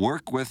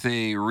 Work with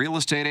a real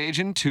estate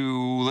agent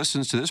who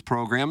listens to this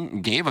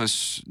program, gave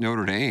us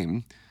Notre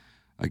Dame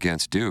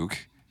against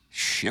Duke,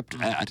 shipped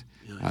that.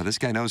 This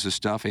guy knows his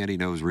stuff, and he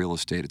knows real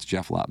estate. It's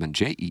Jeff Lotman,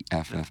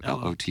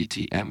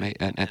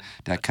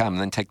 JEFFLOTTMANN.com.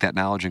 And then take that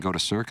knowledge and go to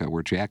Circa,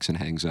 where Jackson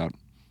hangs out.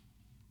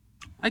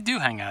 I do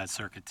hang out at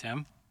Circa,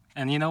 Tim.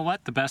 And you know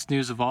what? The best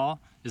news of all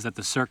is that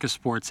the Circa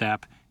Sports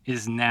app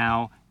is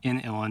now in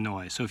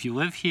Illinois. So if you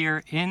live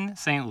here in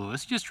St.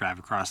 Louis, you just drive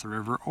across the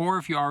river, or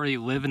if you already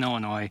live in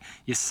Illinois,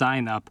 you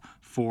sign up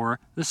for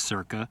the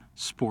Circa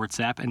Sports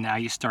app, and now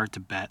you start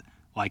to bet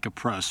like a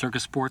pro. Circa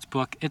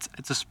Sportsbook,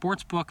 it's a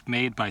sports book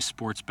made by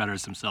sports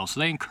bettors themselves. So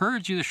they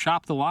encourage you to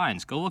shop the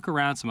lines. Go look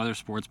around some other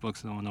sports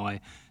books in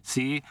Illinois,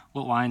 see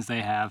what lines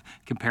they have,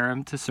 compare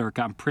them to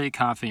Circa. I'm pretty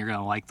confident you're going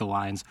to like the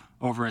lines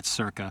over at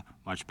Circa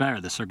much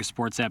better. The Circa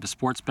Sports app is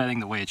sports betting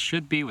the way it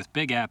should be, with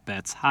big app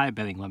bets, high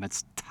betting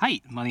limits,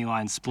 tight money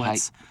line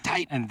splits,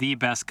 and the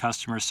best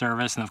customer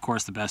service. And of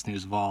course, the best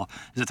news of all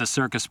is that the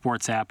Circa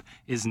Sports app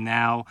is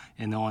now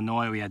in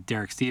Illinois. We had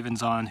Derek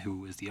Stevens on,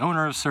 who is the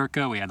owner of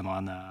Circa. We had him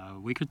on a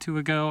week or two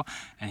ago,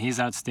 and he's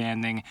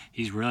outstanding.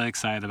 He's really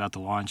excited about the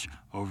launch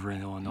over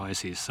in Illinois,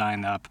 so he's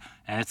signed up.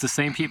 And it's the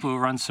same people who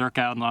run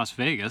Circa out in Las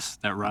Vegas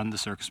that run the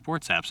Circa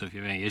Sports app. So if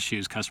you have any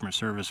issues customer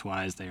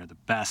service-wise, they are the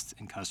best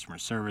in customer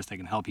service. They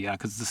can help you out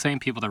because it's the same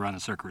people that run the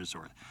Circa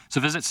Resort.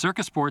 So visit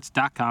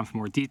circasports.com for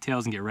more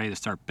details and get ready to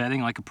start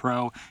betting like a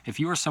pro. If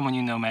you or someone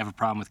you know may have a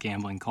problem with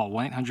gambling, call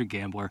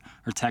 1-800-GAMBLER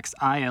or text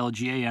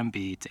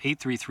ILGAMB to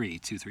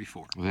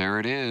 833-234. There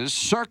it is,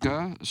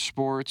 Circa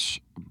Sports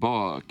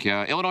Book.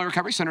 Illinois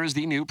Recovery Center is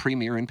the new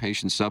premier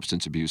inpatient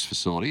substance abuse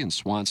facility in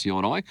Swansea,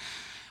 Illinois.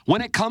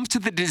 When it comes to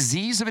the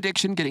disease of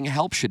addiction, getting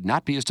help should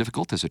not be as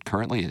difficult as it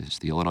currently is.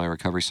 The Illinois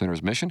Recovery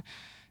Center's mission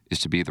is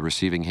to be the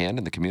receiving hand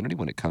in the community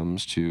when it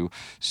comes to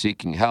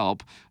seeking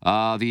help.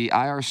 The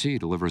IRC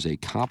delivers a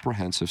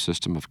comprehensive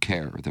system of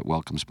care that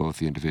welcomes both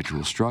the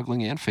individual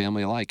struggling and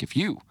family alike. If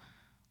you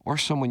or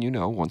someone you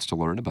know wants to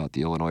learn about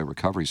the Illinois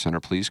Recovery Center,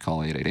 please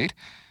call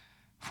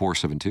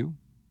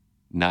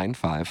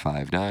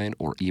 888-472-9559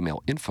 or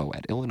email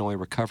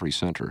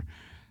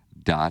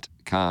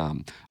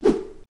info@illinoisrecoverycenter.com.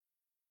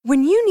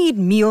 When you need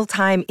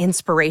mealtime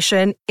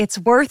inspiration, it's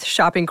worth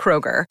shopping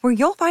Kroger, where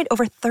you'll find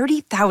over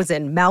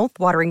 30,000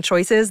 mouth-watering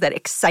choices that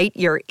excite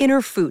your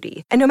inner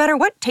foodie. And no matter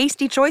what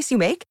tasty choice you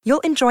make,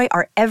 you'll enjoy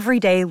our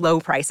everyday low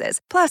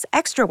prices, plus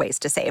extra ways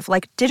to save,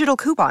 like digital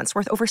coupons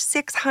worth over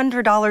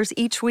 $600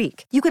 each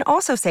week. You can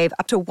also save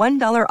up to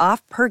 $1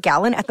 off per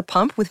gallon at the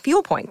pump with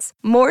fuel points.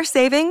 More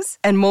savings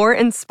and more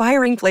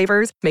inspiring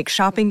flavors make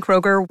shopping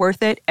Kroger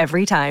worth it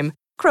every time.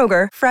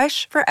 Kroger,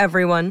 fresh for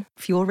everyone.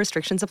 Fuel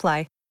restrictions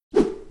apply.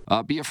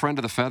 Be a friend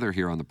of the feather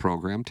here on the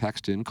program.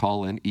 Text in,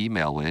 call in,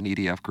 email in.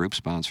 EDF Group,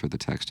 sponsor of the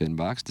text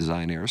inbox.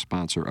 Design Air,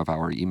 sponsor of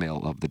our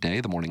email of the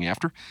day, the morning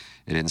after,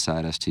 at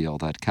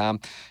InsideSTL.com.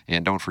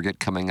 And don't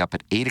forget, coming up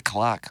at 8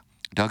 o'clock,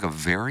 Doug, a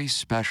very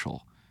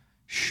special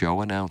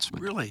show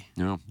announcement. Really?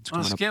 Yeah, it's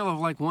on a coming scale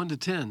of like 1 to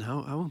 10,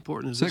 how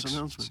important is this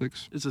announcement?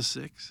 6. It's a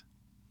 6.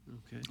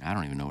 Okay. I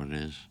don't even know what it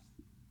is.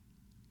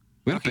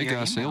 We had a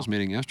big sales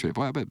meeting yesterday.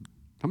 Boy, I bet,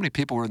 how many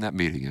people were in that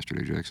meeting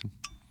yesterday, Jackson?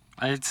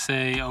 I'd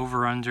say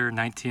over under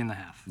 19 and a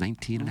half.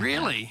 19 and a half.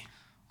 Really?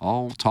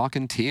 All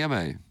talking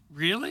TMA.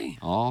 Really?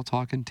 All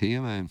talking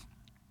TMA.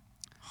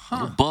 Huh.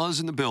 Little buzz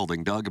in the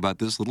building, Doug, about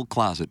this little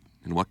closet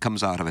and what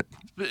comes out of it.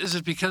 Is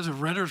it because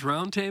of Renters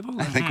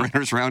Roundtable? I think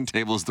Renters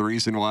Roundtable is the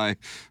reason why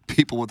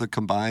people with a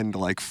combined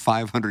like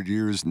 500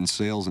 years in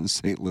sales in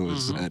St.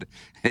 Louis said,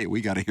 hey,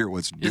 we got to hear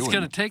what's doing. It's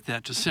going to take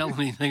that to sell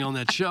anything on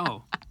that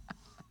show.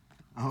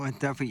 Oh, it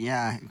definitely,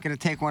 yeah. It's going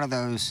to take one of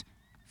those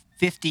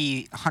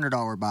 $50,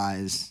 $100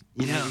 buys.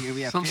 You know,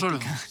 we have some sort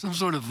of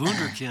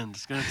wunderkind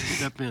is going to have to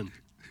step in.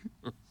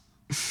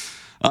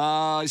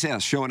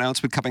 Show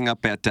announcement coming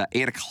up at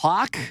 8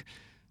 o'clock.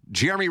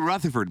 Jeremy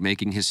Rutherford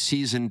making his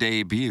season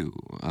debut.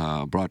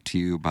 Brought to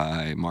you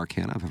by Mark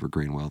Hanna of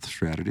Evergreen Wealth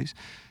Strategies.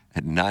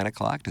 At 9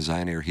 o'clock,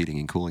 Design Air Heating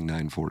and Cooling,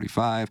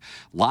 9:45.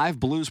 Live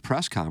Blues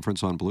press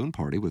conference on Balloon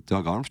Party with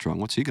Doug Armstrong.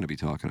 What's he going to be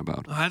talking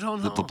about? I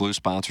don't know. The Blues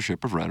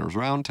sponsorship of Renters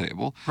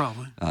Roundtable.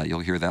 Probably.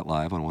 You'll hear that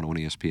live on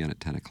 101 ESPN at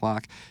 10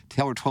 o'clock.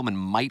 Taylor Twellman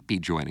might be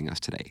joining us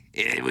today.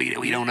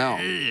 We don't know.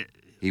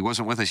 He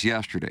wasn't with us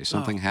yesterday.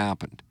 Something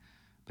happened.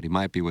 But he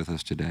might be with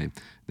us today.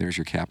 There's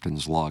your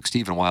captain's log.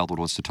 Stephen Wildwood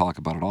wants to talk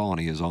about it all, and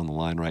he is on the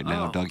line right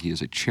now. Doug, he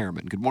is a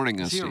chairman. Good morning,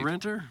 Is he Steve. a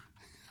renter?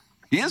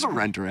 He is a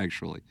renter,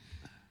 actually.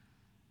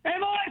 Hey,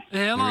 boys!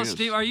 Hey, hello,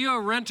 Steve. Are you a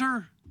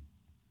renter?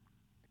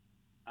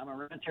 I'm a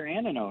renter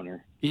and an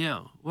owner.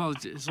 Yeah. Well,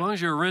 as long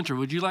as you're a renter,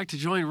 would you like to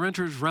join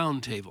Renters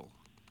Roundtable?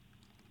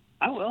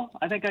 I will.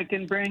 I think I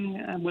can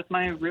bring, with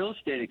my real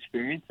estate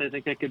experience, I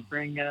think I could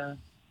bring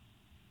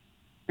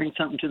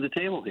something to the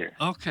table here.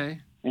 Okay.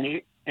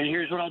 And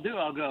here's what I'll do.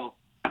 I'll go,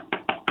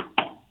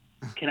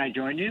 can I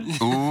join you?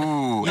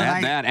 Ooh,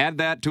 add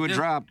that to a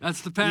drop.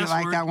 That's the password.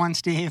 You like that one,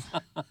 Steve?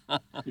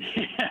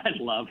 Yeah, I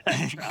love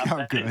that drop.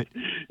 Oh, good.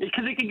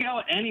 Because it can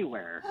go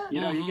anywhere.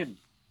 You know, you could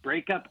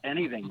break up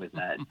anything with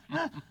that.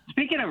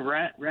 Speaking of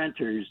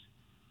renters,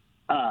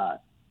 why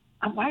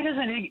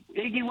doesn't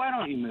Iggy, why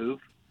don't you move?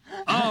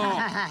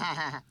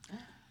 Oh.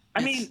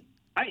 I mean,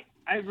 I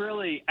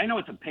know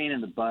it's a pain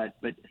in the butt,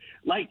 but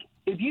like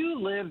if you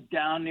lived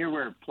down near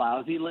where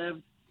Plowsy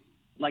lived,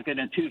 like in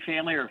a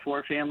 2-family or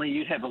 4-family,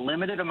 you'd have a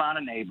limited amount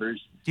of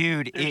neighbors.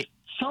 Dude, There's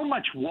so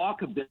much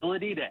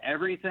walkability to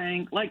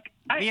everything. Like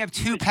We have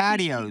two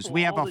patios.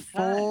 We have a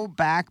full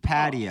back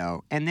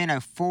patio and then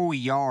a full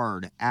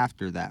yard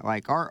after that.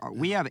 Like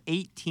we have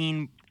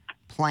 18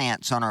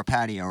 plants on our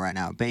patio right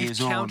now.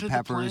 Basil and counted the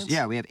peppers. plants?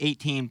 Yeah, we have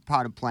 18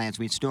 potted plants.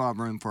 We still have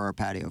room for our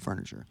patio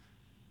furniture.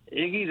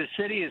 Iggy, the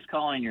city is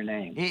calling your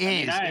name. It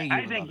is.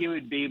 I think you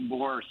would be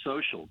more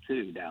social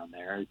too down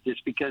there,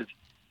 just because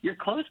you're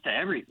close to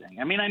everything.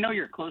 I mean, I know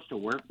you're close to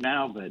work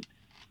now, but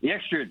the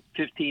extra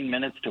 15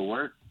 minutes to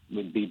work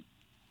would be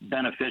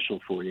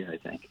beneficial for you, I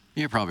think.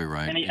 You're probably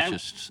right. And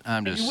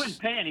you wouldn't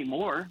pay any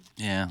more.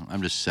 Yeah,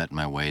 I'm just set in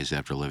my ways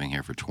after living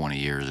here for 20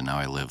 years, and now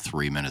I live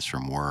 3 minutes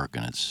from work,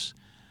 and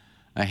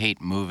I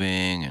hate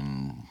moving,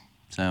 and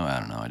so I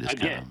don't know.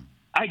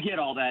 I get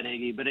all that,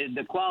 Iggy, but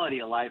the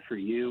quality of life for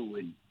you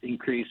would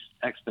increase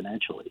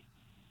exponentially,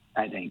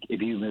 I think,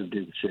 if you moved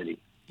to the city.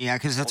 Yeah,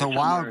 because it's a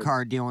wild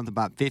card dealing with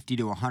about 50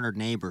 to 100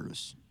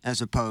 neighbors,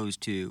 as opposed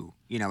to,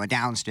 a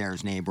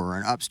downstairs neighbor or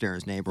an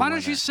upstairs neighbor. Why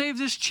don't you save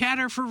this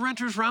chatter for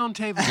Renters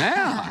Roundtable?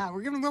 Yeah,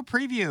 we're giving a little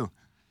preview.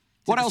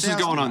 What else is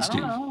going on,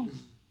 Steve?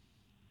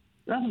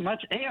 Nothing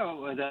much. Hey,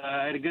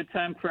 I had a good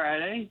time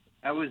Friday.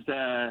 I was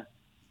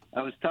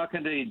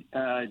talking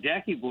to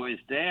Jackie Boy's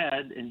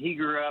dad, and he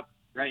grew up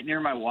right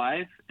near my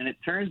wife. And it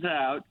turns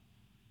out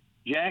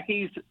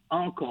Jackie's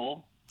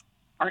uncle,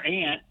 or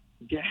aunt,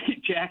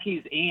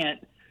 Jackie's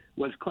aunt,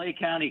 was Clay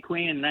County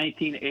Queen in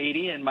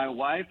 1980, and my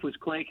wife was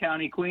Clay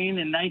County Queen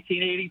in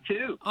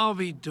 1982. I'll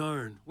be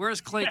darned. Where's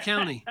Clay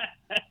County?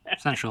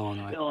 Central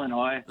Illinois.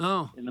 Illinois.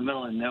 Oh. In the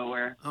middle of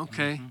nowhere.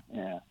 Okay.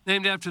 Yeah.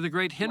 Named after the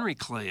great Henry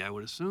Clay, I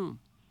would assume.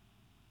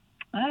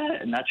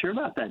 Not sure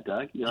about that,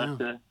 Doug. You'll have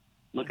to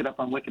look it up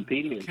on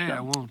Wikipedia. Okay,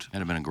 I won't. That'd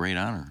have been a great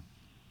honor.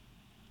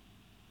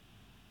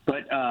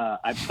 But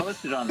I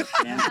posted on the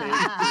fan page.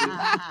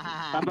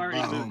 I've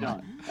already moved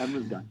on. I've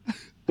moved on.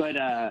 But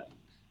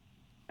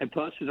I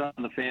posted on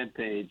the fan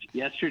page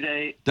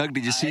yesterday. Doug,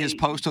 did you see his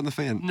post on the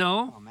fan?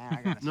 No. Oh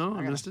man,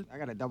 I missed it. I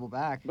got to double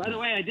back. By the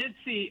way, I did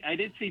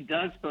see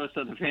Doug's post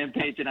on the fan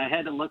page, and I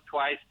had to look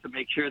twice to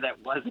make sure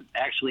that wasn't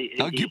actually Iggy.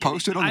 Doug, you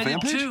posted on the fan I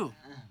did page? too.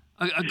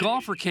 A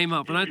golfer came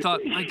up, and I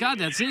thought, my God,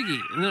 that's Iggy.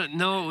 And then,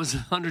 no, it was a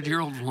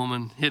 100-year-old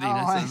woman hitting.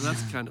 I said,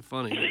 that's kind of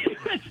funny.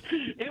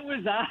 It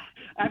was.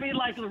 I mean,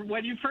 like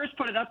when you first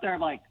put it up there, I'm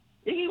like,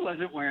 Iggy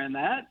wasn't wearing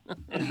that.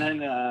 And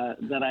then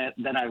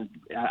I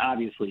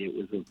obviously it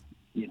was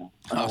an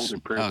older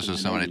person. So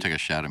somebody took a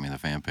shot at me on the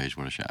fan page.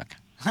 What a shock.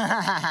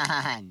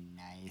 Nice.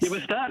 It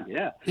was Doug,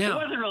 yeah. It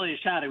wasn't really a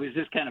shot. It was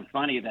just kind of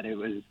funny that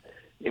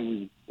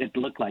it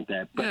looked like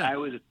that. But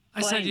Yeah.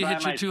 I said you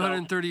hit your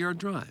myself. 230-yard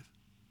drive.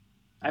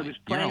 I was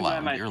playing by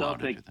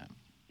myself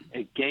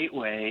at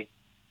Gateway,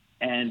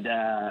 and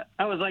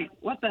I was like,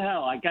 what the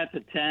hell? I got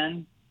to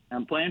 10.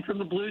 I'm playing from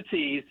the blue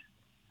tees.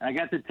 I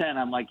got to 10.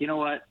 I'm like, you know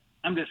what?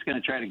 I'm just going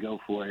to try to go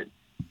for it.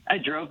 I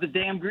drove the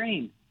damn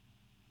green.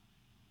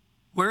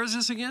 Where is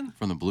this again?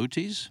 From the Blue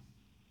Tees?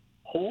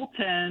 Hole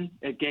 10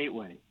 at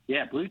Gateway.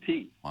 Yeah, blue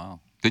tee. Wow.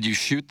 Did you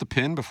shoot the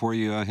pin before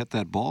you hit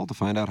that ball to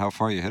find out how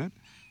far you hit it?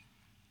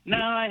 No,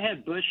 I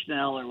had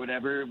Bushnell or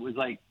whatever. It was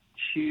like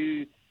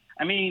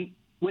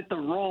with the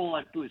roll,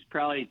 it was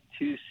probably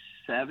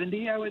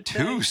 270, I would say.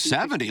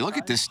 270. Look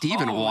at this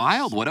Stephen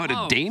Wildwood. What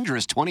a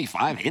dangerous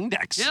 25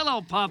 index.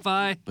 Hello,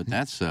 Popeye. But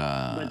that's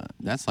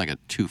like a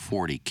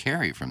 240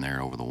 carry from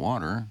there over the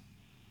water.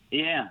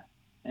 Yeah,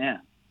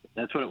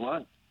 that's what it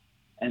was.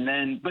 And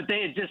then, but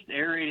they had just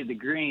aerated the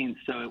green,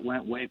 so it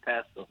went way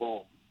past the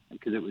hole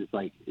because it was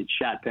like it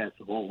shot past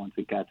the hole once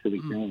it got to the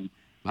green.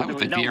 I would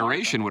think the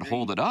aeration would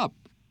hold it up.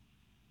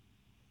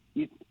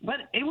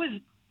 But it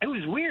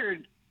was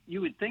weird. You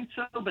would think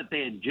so, but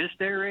they had just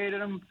aerated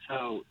them,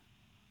 so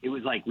it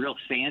was like real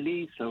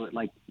sandy, so it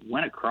like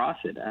went across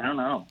it. I don't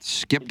know.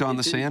 Skipped on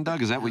the sand,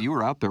 Doug? Is that what you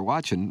were out there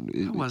watching?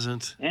 It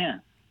wasn't. Yeah.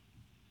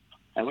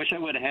 I wish I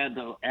would have had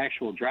the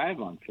actual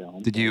drive on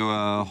film. Did you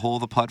hole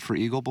the putt for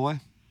Eagle Boy?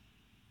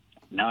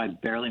 No, I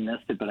barely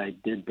missed it, but I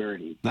did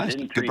birdie. Nice,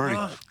 good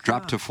birdie.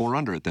 Dropped to 4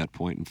 under at that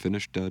point and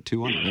finished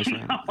 2 under. That's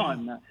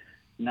right.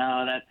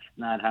 No, that's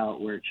not how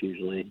it works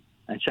usually.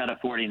 I shot a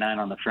 49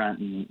 on the front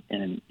and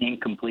an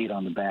incomplete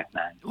on the back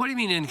 9. What do you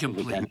mean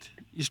incomplete?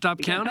 You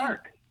stopped counting? It got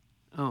dark.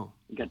 Oh.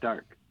 It got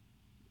dark.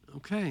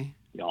 Okay.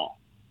 Y'all.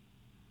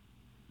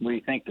 What do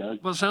you think, Doug?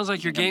 Well, it sounds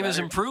like your game is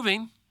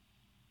improving.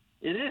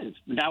 It is.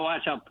 Now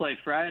watch, I'll play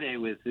Friday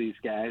with these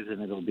guys,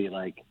 and it'll be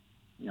like,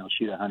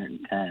 shoot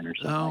 110 or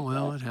something. Oh, like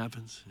well, that. it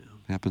happens. Yeah.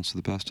 Happens to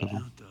the best of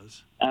them. It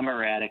does. I'm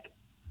erratic.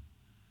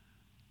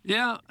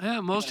 Yeah,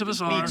 most of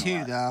us are. Me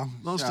too, though.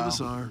 Most of us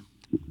are.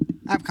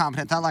 I have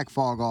confidence. I like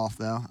fall golf,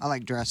 though. I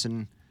like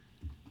dressing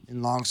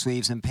in long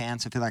sleeves and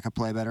pants. I feel like I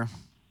play better.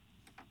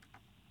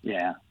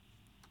 Yeah.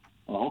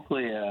 Well,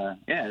 hopefully,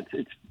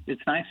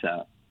 it's nice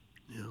out.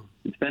 Yeah.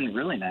 It's been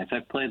really nice.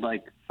 I've played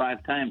like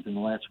 5 times in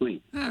the last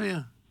week. Oh,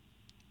 yeah.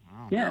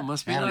 Wow. Yeah, it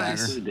must be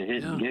nice. The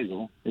hit and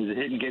giggle. Is the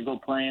hit and giggle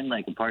playing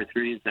like a par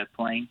 3? Is that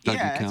playing? Doug,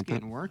 Yeah, you it's count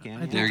getting that? working. I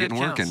think They're that getting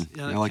counts. working.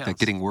 Yeah, I that like that, counts.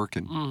 getting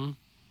working. Mm-hmm.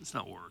 It's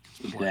not work.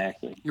 It's play.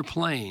 Exactly. You're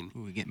playing.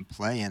 Ooh, getting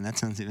play in. That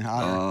sounds even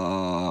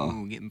hotter.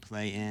 Ooh, getting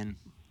play in.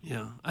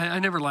 Yeah, I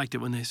never liked it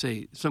when they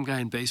say some guy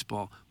in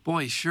baseball,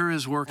 boy, he sure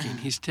is working.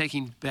 He's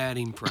taking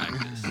batting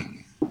practice.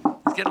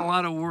 He's getting a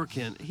lot of work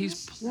in.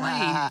 He's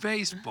playing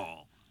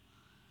baseball.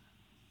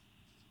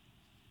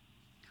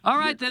 All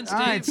right, then, Steve.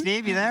 All right,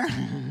 Steve, you there?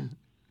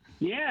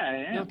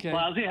 Yeah. Okay.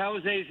 Lousy, how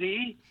was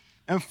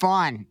AZ?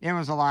 Fun. It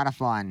was a lot of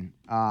fun.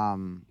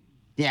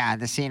 Yeah,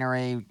 the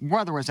scenery,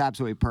 weather was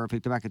absolutely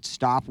perfect. If I could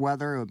stop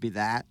weather, it would be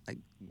that. Like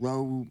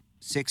low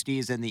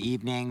 60s in the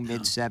evening,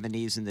 mid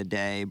 70s in the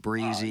day,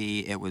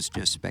 breezy. It was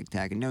just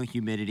spectacular. No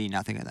humidity,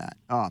 nothing of that.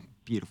 Oh,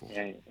 beautiful.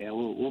 Yeah,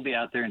 we'll be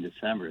out there in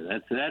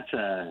December.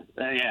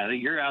 Yeah,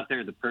 you're out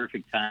there at the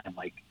perfect time.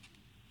 Like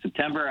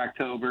September,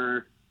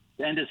 October,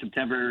 end of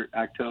September,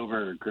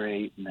 October are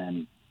great, and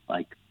then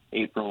like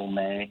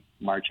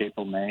March,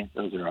 April, May,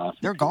 those are awesome.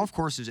 There are golf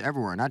courses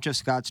everywhere, not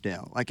just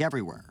Scottsdale, like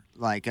everywhere.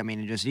 Like, I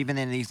mean, just even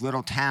in these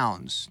little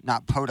towns,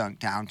 not podunk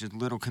towns, just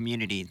little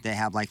community, they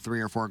have like 3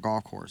 or 4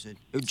 golf courses.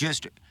 It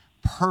just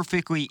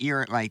perfectly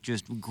like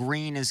just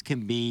green as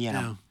can be. And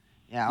a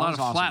lot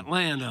of flat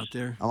land out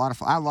there. A lot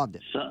of I loved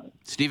it.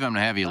 Steve, I'm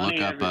gonna have you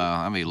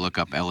look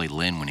up Ellie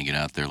Lynn when you get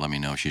out there. Let me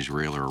know if she's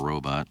real or a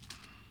robot.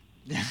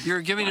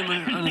 You're giving him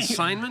an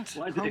assignment? Is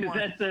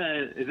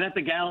that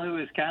the gal who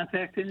is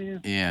contacting you?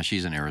 Yeah,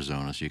 she's in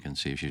Arizona, so you can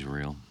see if she's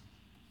real.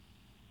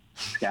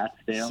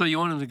 Scottsdale. So you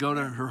want him to go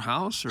to her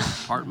house or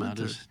apartment?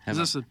 Is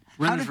this a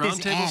Renter's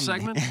Roundtable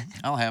segment?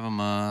 I'll have him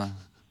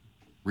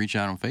reach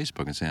out on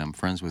Facebook and say, I'm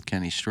friends with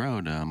Kenny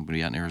Strode. I'm going to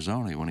be out in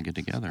Arizona. You want to get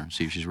together,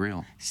 see if she's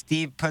real.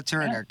 Steve puts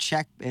her in her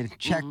check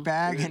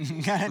bag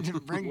and got to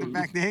bring her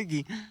back to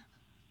Higgy.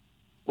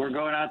 We're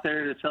going out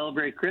there to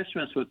celebrate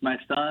Christmas with my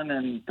son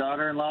and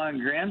daughter-in-law and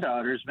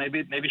granddaughters.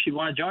 Maybe she'd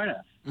want to join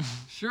us.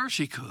 Sure,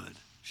 she could.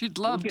 She'd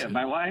love to.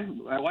 My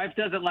wife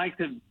doesn't like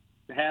to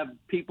have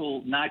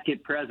people not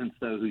get presents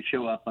though who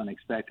show up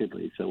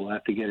unexpectedly. So we'll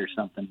have to get her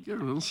something. Get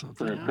her a little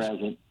something for a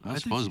present. Well,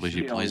 supposedly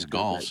she plays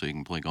golf, so you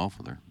can play golf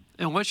with her.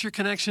 And what's your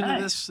connection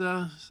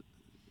to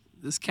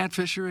this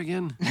catfisher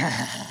again?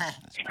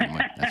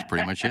 That's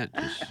pretty much it.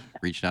 Just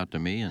reached out to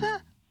me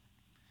and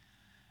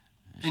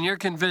you're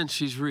convinced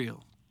she's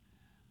real.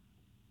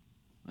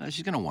 Well,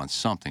 she's going to want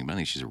something, but I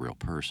think she's a real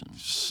person.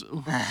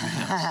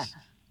 Yes.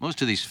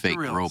 Most of these fake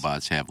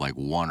robots have like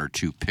 1 or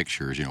 2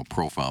 pictures,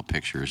 profile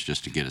pictures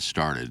just to get us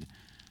started.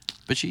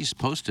 But she's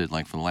posted,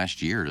 like, for the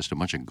last year, just a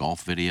bunch of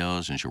golf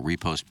videos, and she'll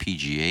repost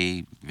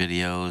PGA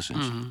videos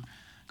and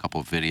a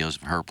couple of videos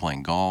of her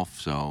playing golf.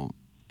 So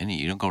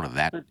you don't go to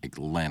that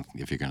length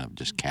if you're going to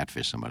just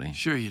catfish somebody.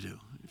 Sure you do.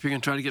 If you're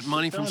going to try to get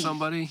money from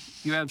somebody,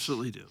 you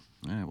absolutely do.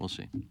 Yeah, we'll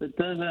see. But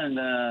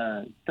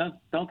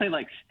don't they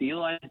like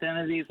steal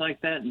identities like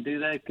that and do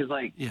that? Because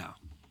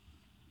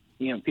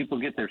people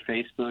get their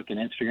Facebook and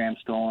Instagram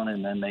stolen,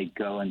 and then they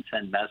go and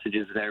send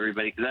messages to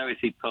everybody. Because I always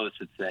see posts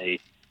that say,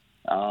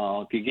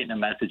 "Oh, if you're getting a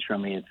message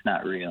from me, it's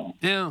not real."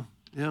 Yeah.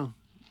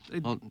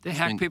 They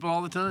hack people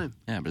all the time.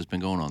 Yeah, but it's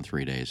been going on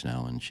 3 days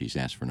now, and she's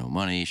asked for no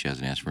money. She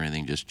hasn't asked for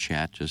anything. Just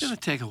chat. It's gonna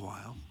take a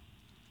while.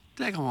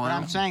 But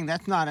I'm saying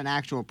that's not an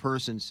actual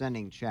person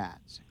sending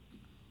chats.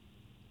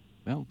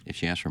 Well, if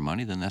she asks for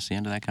money, then that's the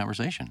end of that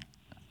conversation.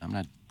 I'm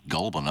not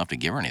gullible enough to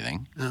give her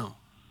anything. No.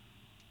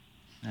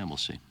 Yeah, we'll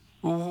see.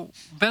 Well,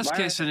 best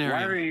case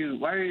scenario.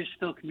 Why are you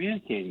still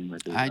communicating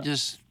with her?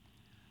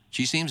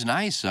 She seems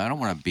nice, so I don't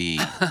want to be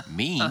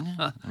mean.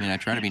 I mean, I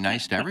try to be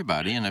nice to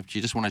everybody, and if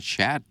you just want to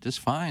chat, that's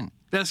fine.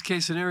 Best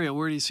case scenario,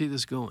 where do you see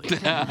this going?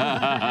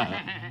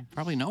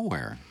 Probably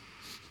nowhere.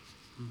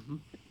 Mm-hmm.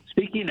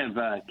 Speaking of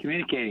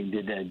communicating,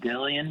 did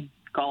Dillian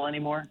call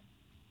anymore?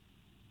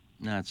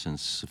 Not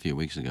since a few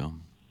weeks ago.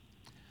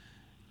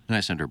 And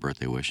I sent her a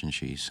birthday wish, and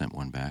she sent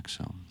one back,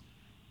 so.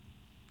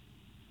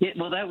 Yeah,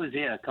 well, that was,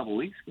 a couple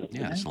weeks ago.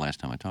 Yeah, that's the last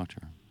time I talked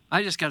to her.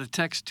 I just got a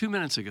text 2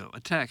 minutes ago,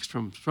 a text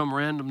from some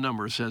random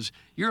number. It says,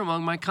 "You're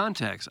among my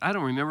contacts. I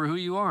don't remember who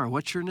you are.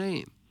 What's your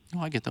name?"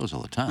 Oh, I get those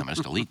all the time. I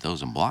just delete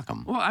those and block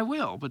them. Well, I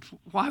will, but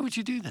why would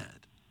you do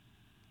that?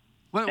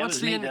 What's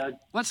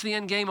the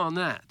end game on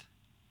that?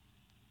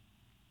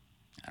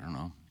 I don't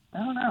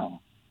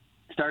know.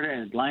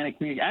 Started a line of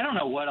communication. I don't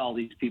know what all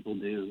these people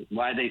do,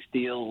 why they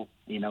steal,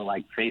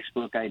 like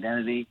Facebook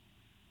identity,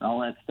 all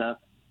that stuff.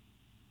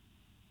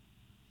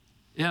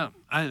 Yeah,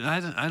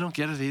 I don't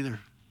get it either.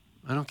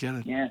 I don't get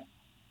it. Yeah.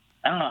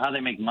 I don't know how they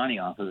make money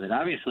off of it.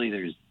 Obviously,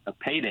 there's a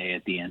payday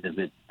at the end of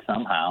it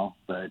somehow,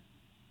 but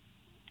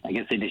I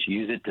guess they just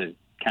use it to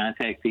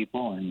contact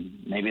people,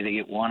 and maybe they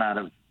get 1 out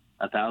of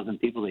 1,000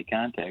 people they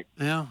contact.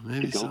 Yeah,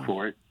 maybe to go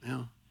for it.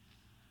 Yeah.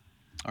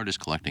 Or just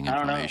collecting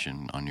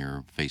information on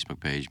your Facebook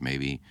page.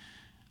 Maybe,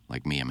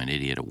 like me, I'm an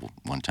idiot.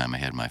 One time I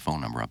had my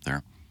phone number up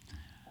there.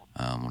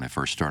 When I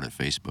first started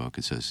Facebook,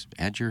 it says,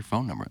 add your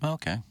phone number. Oh,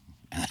 okay.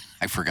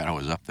 I forgot I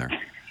was up there.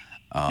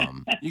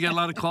 You got a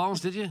lot of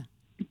calls, did you?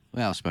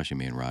 Well, especially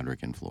me and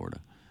Roderick in Florida.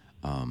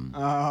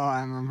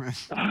 I remember.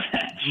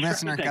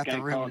 Listener got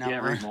the room number.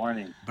 Every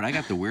morning. But I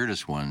got the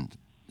weirdest one,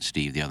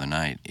 Steve, the other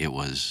night. It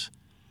was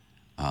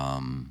a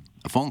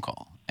phone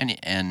call.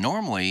 And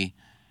normally,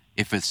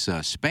 if it's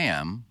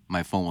spam,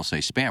 my phone will say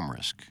spam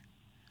risk.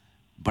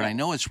 But I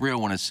know it's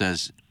real when it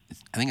says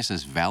I think it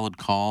says valid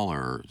call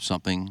or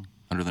something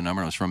under the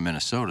number. It was from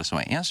Minnesota, so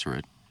I answer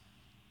it.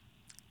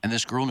 And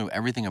this girl knew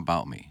everything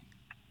about me.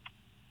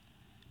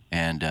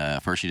 And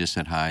first she just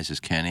said hi. This is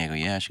Kenny. I go,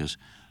 yeah. She goes,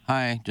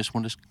 hi. Just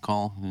wanted to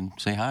call and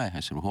say hi. I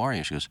said, well, who are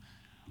you? She goes,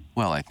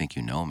 well, I think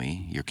you know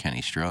me. You're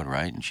Kenny Strode,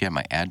 right? And she had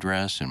my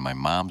address and my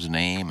mom's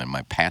name and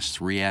my past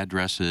 3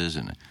 addresses.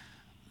 And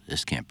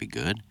this can't be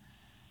good.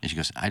 And she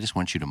goes, I just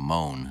want you to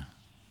moan.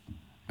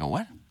 I go,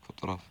 what? Cut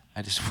that off.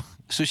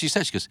 So she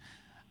said, she goes,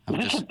 I would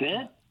Is just. this a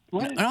bit?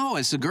 What? No,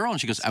 it's the girl. And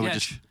she goes, I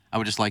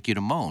would just like you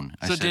to moan.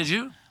 I So said, did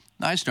you?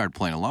 I started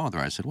playing along with her.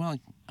 I said, well,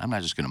 I'm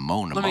not just going to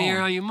moan to Let moan. me hear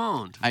how you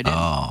moaned. I didn't.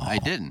 I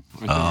didn't.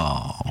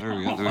 Oh. There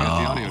we go. We got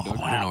the audio, Doug.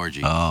 What an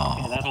orgy.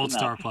 Old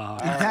Star Plow.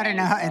 Is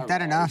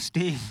that enough,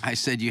 Steve? I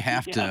said you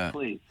have Yeah, to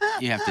please.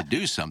 you have to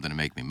do something to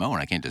make me moan.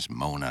 I can't just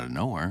moan out of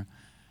nowhere.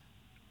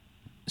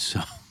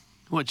 So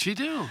What'd she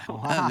do?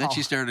 and then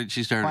she started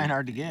Quite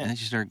hard to get. And then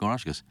she started going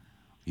off. She goes,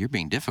 you're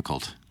being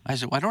difficult. I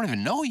said, well, I don't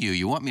even know you.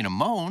 You want me to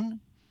moan?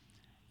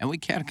 And we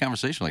had a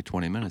conversation for like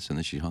 20 minutes, and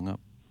then she hung up.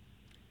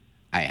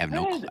 I have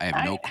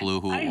no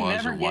clue who it was I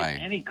never or why.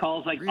 get any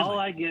calls. Like all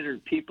I get are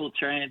people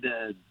trying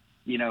to,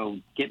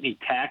 get me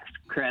tax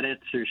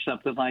credits or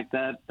something like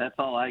that. That's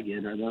all I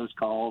get are those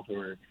calls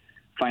or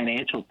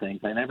financial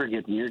things. I never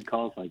get weird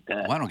calls like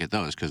that. Well, I don't get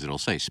those because it'll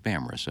say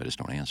spammer, so I just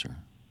don't answer.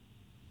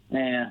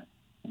 Yeah.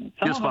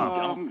 Some of them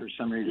don't for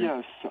some reason.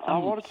 Yes, I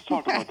wanted to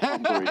talk about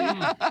Tom Brady,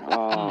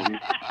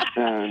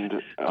 and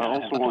I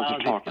also wanted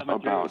to talk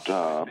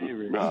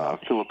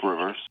about Phillip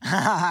Rivers.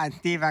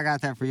 Steve, I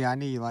got that for you. I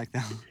knew you liked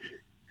that.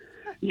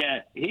 Yeah,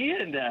 he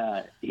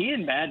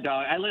and Mad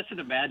Dog. I listen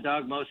to Mad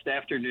Dog most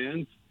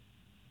afternoons,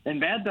 and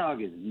Mad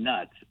Dog is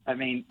nuts. I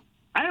mean,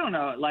 I don't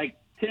know. Like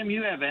Tim,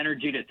 you have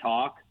energy to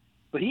talk,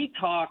 but he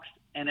talks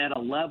and at a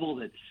level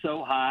that's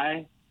so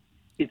high.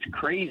 It's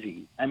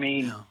crazy. I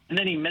mean, and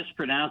then he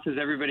mispronounces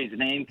everybody's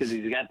name because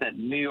he's got that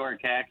New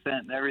York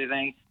accent and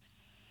everything.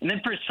 And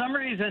then for some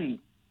reason,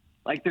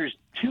 like there's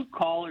 2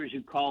 callers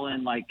who call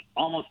in like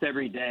almost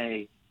every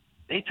day.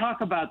 They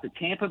talk about the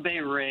Tampa Bay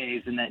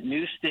Rays and that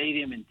new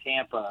stadium in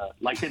Tampa.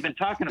 Like they've been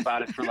talking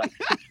about it for like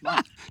 6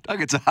 months.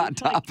 Doug, it's a hot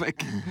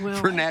topic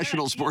for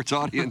national sports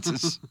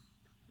audiences.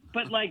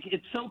 But like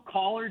it's so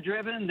caller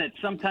driven that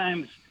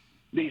sometimes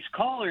these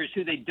callers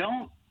who they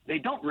don't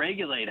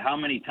regulate how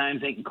many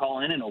times they can call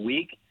in a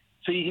week.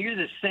 So you hear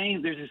this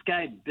saying, there's this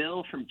guy,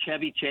 Bill from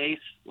Chevy Chase,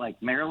 like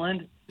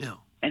Maryland. Yeah.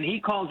 And he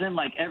calls in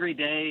like every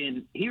day.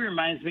 And he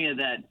reminds me of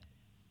that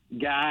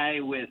guy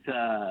with,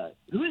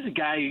 who is the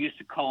guy who used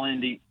to call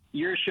into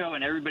your show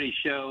and everybody's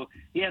show?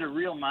 He had a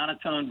real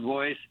monotone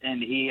voice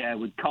and he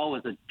would call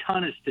with a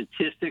ton of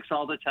statistics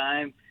all the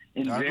time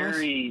and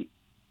very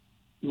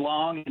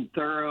long and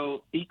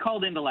thorough. He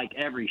called into like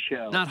every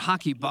show. Not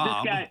Hockey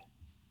Bob. This guy,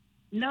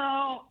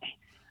 no.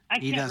 I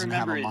He can't doesn't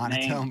have remember a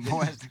his monotone name.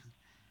 voice.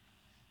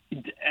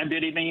 I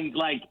mean,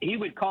 like he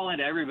would call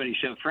into everybody's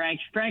show. Frank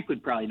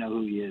would probably know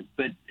who he is,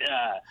 but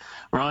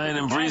Ryan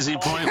in Breezy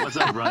Point. What's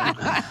up,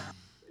 Ryan?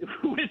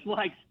 with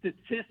like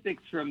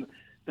statistics from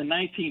the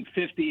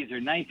 1950s or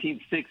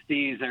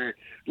 1960s, or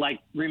like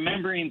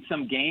remembering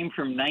some game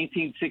from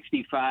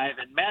 1965.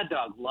 And Mad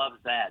Dog loves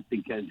that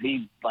because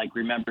he like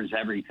remembers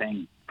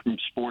everything from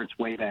sports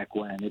way back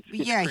when. It's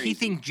Yeah, crazy. he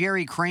thinks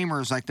Jerry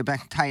Kramer's like the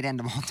best tight end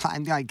of all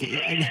time. Like,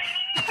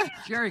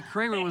 Jerry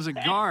Kramer was a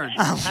guard.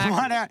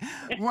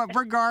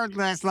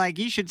 regardless, like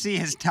you should see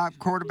his top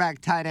quarterback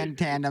tight end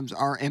tandems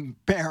are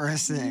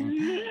embarrassing.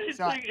 It's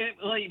like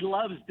he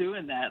loves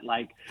doing that,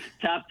 like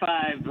top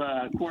 5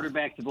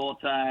 quarterbacks of all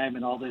time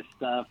and all this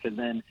stuff. And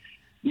then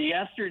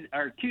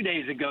 2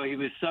 days ago,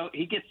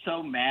 he gets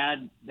so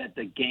mad that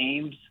the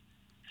games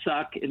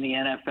suck in the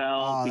NFL.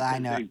 Oh, I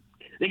know.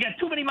 They got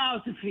too many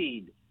mouths to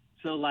feed.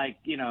 So, like,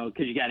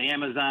 because you got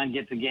Amazon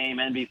gets a game,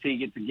 NBC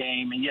gets a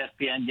game, and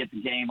ESPN gets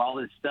a game, all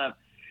this stuff.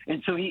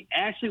 And so he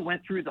actually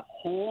went through the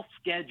whole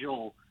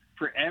schedule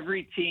for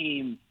every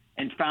team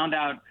and found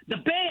out the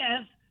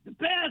Bears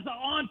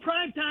are on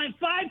primetime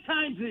 5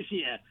 times this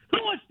year. Who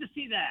wants to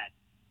see that?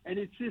 And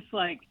it's just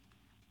like.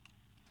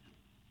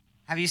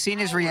 Have you seen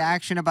his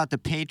reaction about the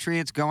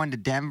Patriots going to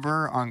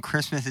Denver on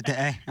Christmas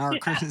Day or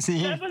Christmas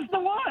Eve? That was the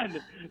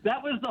one.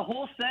 That was the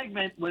whole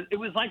segment. It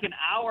was like an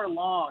hour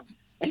long.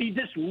 And he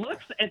just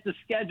looks at the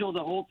schedule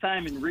the whole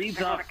time and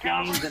reads off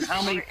games and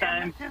how many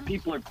times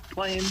people are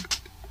playing.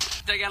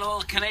 They got a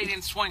little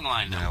Canadian swing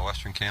line now. Yeah,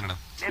 Western Canada.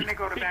 Then they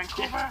go to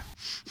Vancouver.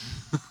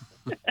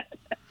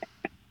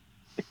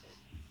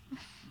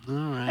 All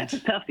right. That's a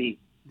toughie.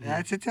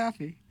 That's a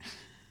toughie.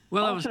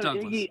 Well, that was Also,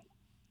 Douglas. Iggy,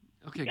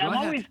 Okay, go I'm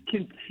ahead. always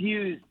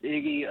confused,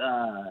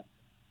 Iggy.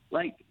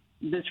 Like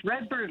this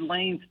Redbird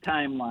Lanes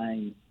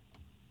timeline,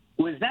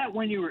 was that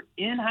when you were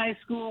in high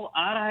school,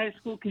 out of high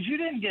school? Because you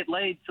didn't get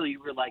laid till you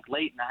were like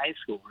late in high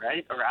school,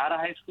 right? Or out of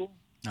high school?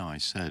 No, I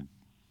said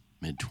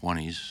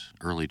mid-20s,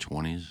 early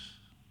 20s.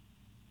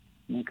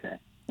 Okay.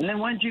 And then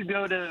when did you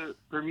go to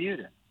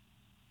Bermuda?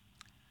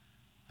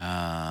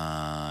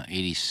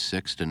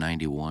 86 to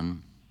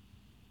 91.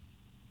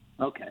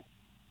 Okay.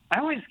 I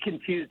always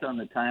confused on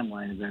the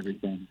timeline of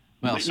everything.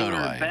 Well, but so you do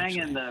were I.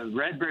 banging the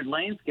Redbird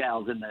Lane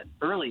Scowls in the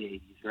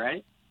early 80s,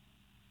 right?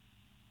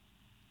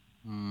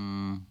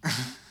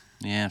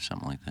 Yeah,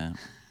 something like that.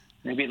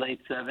 Maybe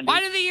late 70s. Why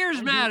do the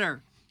years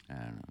matter? I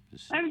don't know.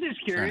 Just I'm just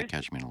trying curious. to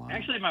catch me in a lie.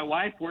 Actually, my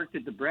wife worked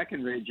at the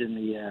Breckenridge in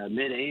the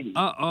mid 80s.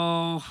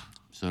 Uh-oh.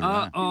 So did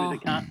I.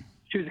 Uh-oh.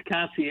 She was a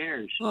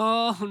concierge.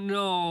 Oh,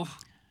 no.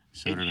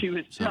 So And did she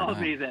was so did telling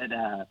I. me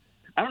that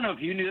I don't know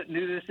if you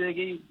knew this,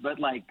 Iggy, but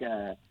like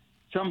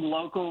some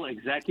local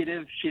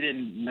executive, she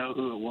didn't know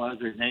who it was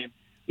or name.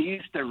 He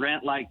used to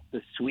rent like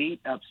the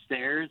suite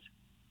upstairs,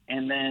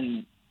 and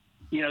then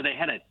they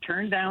had a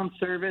turn down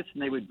service,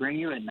 and they would bring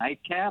you a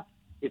nightcap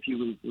if you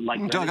would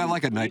like. Doug, I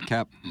like a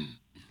nightcap.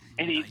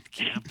 And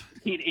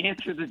he'd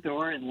answer the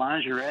door in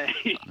lingerie.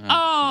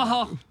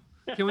 Oh,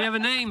 can we have a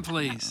name,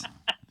 please?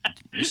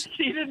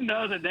 She didn't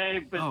know the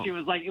name, but she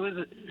was like, it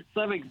was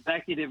some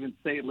executive in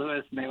St.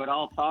 Louis, and they would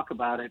all talk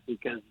about it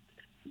because,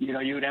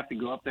 you would have to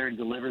go up there and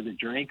deliver the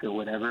drink or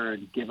whatever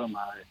and give them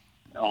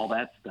all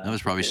that stuff. That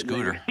was probably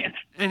Scooter.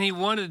 And he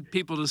wanted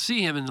people to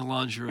see him in the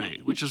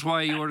lingerie, which is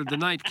why he ordered the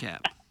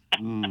nightcap.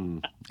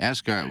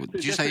 Ask her.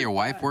 Did you say your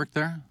wife worked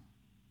there?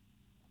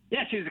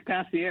 Yeah, she was a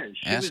concierge.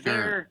 She was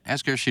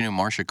Ask her if she knew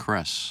Marcia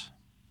Kress.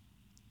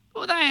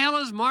 Who the hell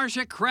is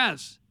Marcia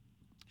Kress?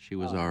 She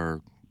was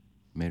our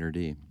maitre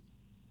d'.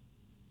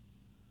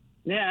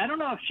 Yeah, I don't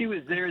know if she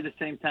was there the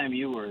same time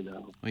you were,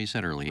 though. Well, you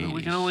said early 80s. Well,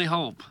 we can only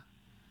hope.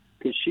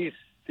 Because she's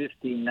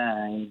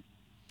 59.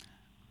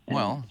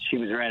 Well, she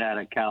was right out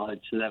of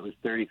college, so that was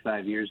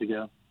 35 years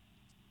ago,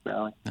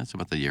 probably. That's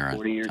about the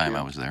 40 years time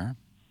ago. I was there.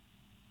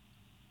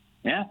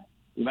 Yeah,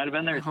 you might have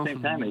been there at the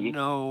same time, Iggy.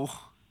 No.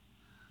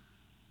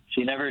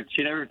 She never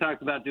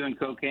talked about doing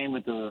cocaine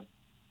with the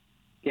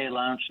gay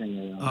lounge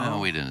singer. No,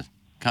 we didn't.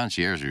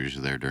 Concierge were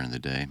usually there during the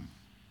day.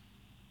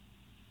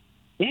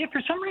 Yeah,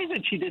 for some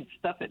reason she did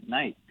stuff at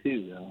night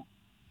too, though.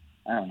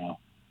 I don't know.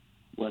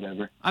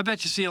 Whatever. I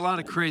bet you see a lot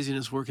of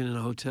craziness working in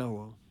a hotel,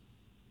 though.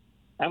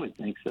 I would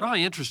think so.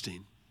 Probably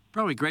interesting.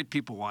 Probably great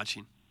people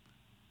watching.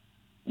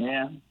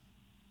 Yeah.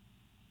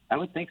 I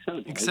would think so.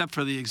 Dave. Except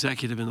for the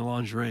executive in the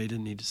lingerie.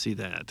 Didn't need to see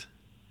that.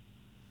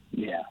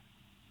 Yeah.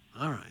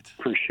 All right.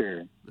 For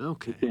sure.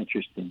 Okay. It's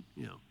interesting.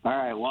 Yeah. All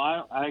right.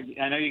 Well,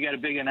 I know you got a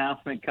big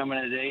announcement coming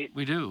at 8.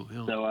 We do.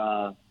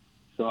 Yeah.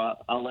 So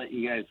I'll let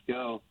you guys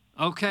go.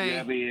 Okay.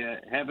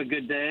 Have a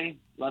good day.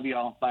 Love you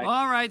all. Bye.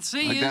 All right.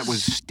 See you. That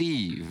was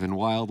Steve in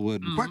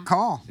Wildwood. Quick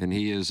call. And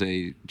he is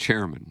a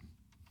chairman.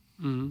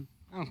 Mm-hmm.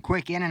 Oh,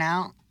 quick in and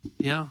out.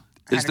 Yeah.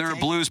 Is there a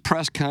blues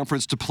press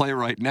conference to play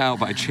right now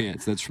by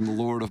chance? That's from the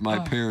Lord of my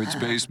parents'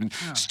 basement.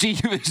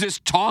 Steve is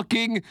just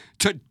talking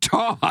to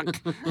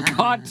talk.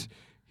 Cut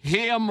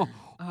him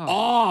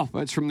off.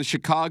 That's from the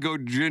Chicago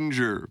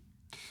Ginger.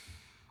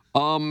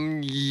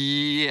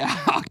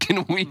 Yeah.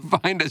 Can we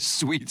find a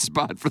sweet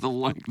spot for the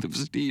length of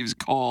Steve's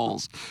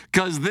calls?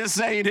 Because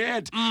this ain't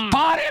it.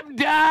 Pot him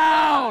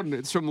down.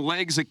 It's from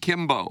Legs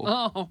Akimbo.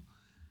 Oh.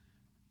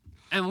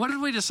 And what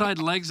did we decide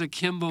legs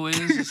akimbo is?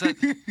 Is that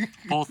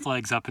Both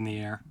legs up in the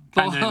air.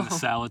 Kind of in the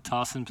salad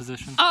tossing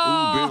position.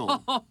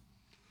 Oh. Bill.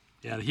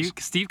 Yeah,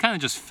 Steve kind of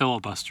just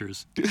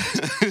filibusters.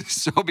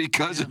 So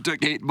because it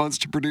took 8 months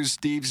to produce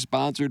Steve's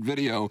sponsored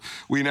video,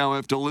 we now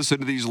have to listen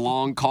to these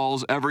long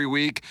calls every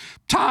week.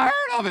 Tired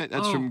of it.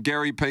 That's from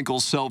Gary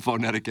Pinkel's cell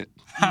phone etiquette.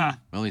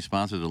 Well, he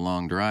sponsored the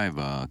long drive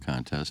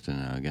contest,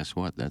 and guess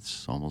what?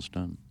 That's almost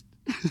done.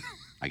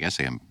 I guess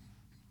I can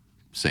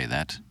say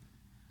that.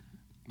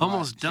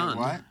 Almost done.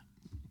 What?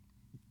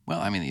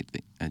 Well, I mean,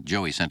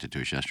 Joey sent it to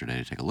us yesterday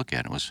to take a look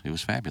at. It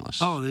was fabulous.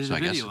 Oh, there's so a I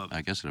guess video of it.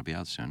 I guess it'll be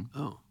out soon.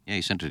 Oh. Yeah,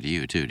 he sent it to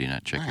you too. Do you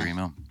not check your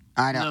email?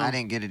 I don't. No. I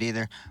didn't get it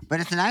either. But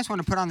it's a nice one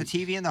to put on the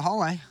TV in the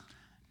hallway.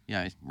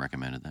 Yeah, I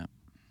recommended that.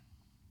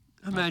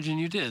 Imagine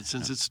you did,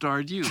 since it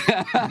starred you.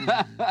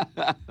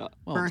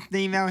 First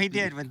email he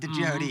did with the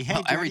Jody. Hey,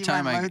 Well, every Jody,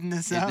 time mind loading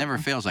this up? it never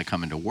fails. I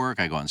come into work,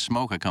 I go and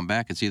smoke, I come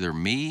back. It's either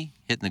me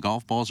hitting the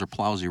golf balls or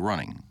Plowsy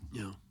running.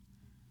 Yeah.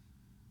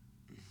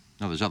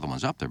 No, there's other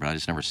ones up there, but I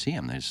just never see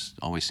them. They just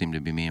always seem to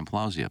be me and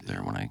Plowsy up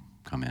there when I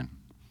come in.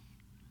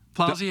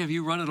 Plowsy, have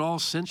you run it all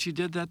since you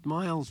did that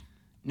mile?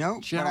 Nope, but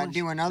I'd challenge?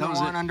 do another That was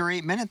one it. under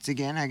 8 minutes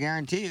again, I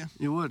guarantee you.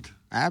 You would.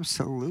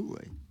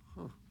 Absolutely.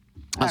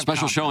 A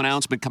special show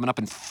announcement coming up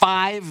in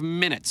 5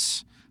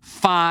 minutes.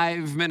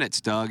 5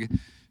 minutes, Doug.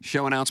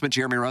 Show announcement,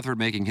 Jeremy Rutherford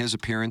making his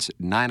appearance at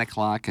 9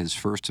 o'clock as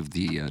first of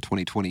the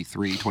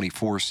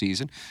 2023-24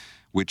 season,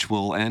 which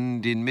will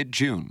end in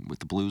mid-June with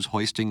the Blues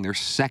hoisting their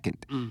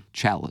second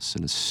chalice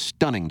in a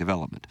stunning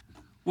development.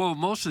 Well,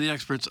 most of the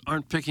experts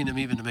aren't picking him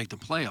even to make the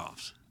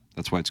playoffs.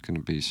 That's why it's going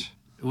to be...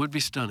 It would be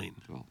stunning.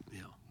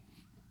 Yeah.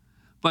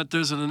 But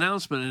there's an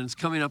announcement, and it's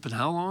coming up in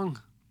how long?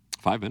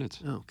 5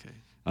 minutes. Okay.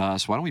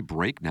 So why don't we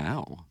break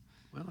now?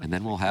 And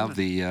then we'll have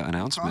the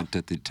announcement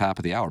at the top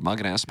of the hour. Mug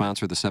and Ass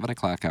sponsor the 7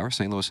 o'clock hour,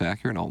 St. Louis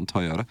Acura and Alton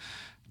Toyota.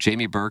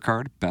 Jamie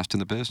Burkhardt, best in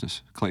the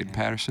business. Clayton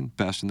Patterson,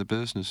 best in the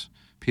business.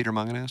 Peter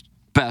Munganast,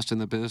 best in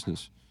the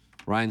business.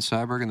 Ryan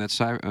Seiberg in that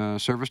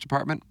service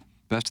department,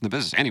 best in the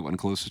business. Anyone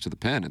closest to the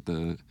pen at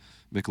the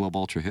Michelob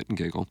Ultra Hit and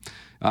Giggle.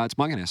 It's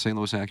Mungan at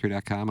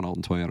stlouisacura.com and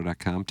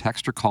altontoyota.com.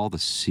 Text or call the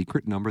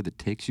secret number that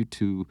takes you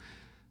to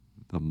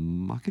the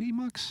Muckety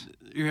Mucks.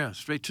 Yeah,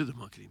 straight to the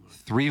Muckety Muck.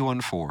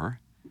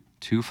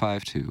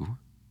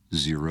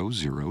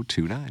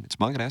 314-252-0029. It's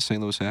Mungan at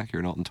St. Louis Acura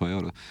and Alton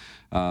Toyota.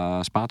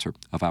 Sponsor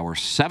of our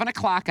 7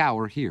 o'clock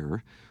hour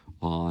here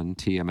on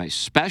TMA.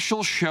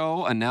 Special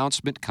show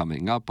announcement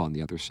coming up on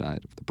the other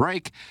side of the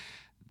break.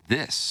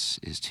 This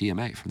is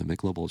TMA from the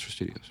Michelob Ultra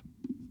Studios.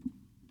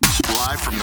 Live from the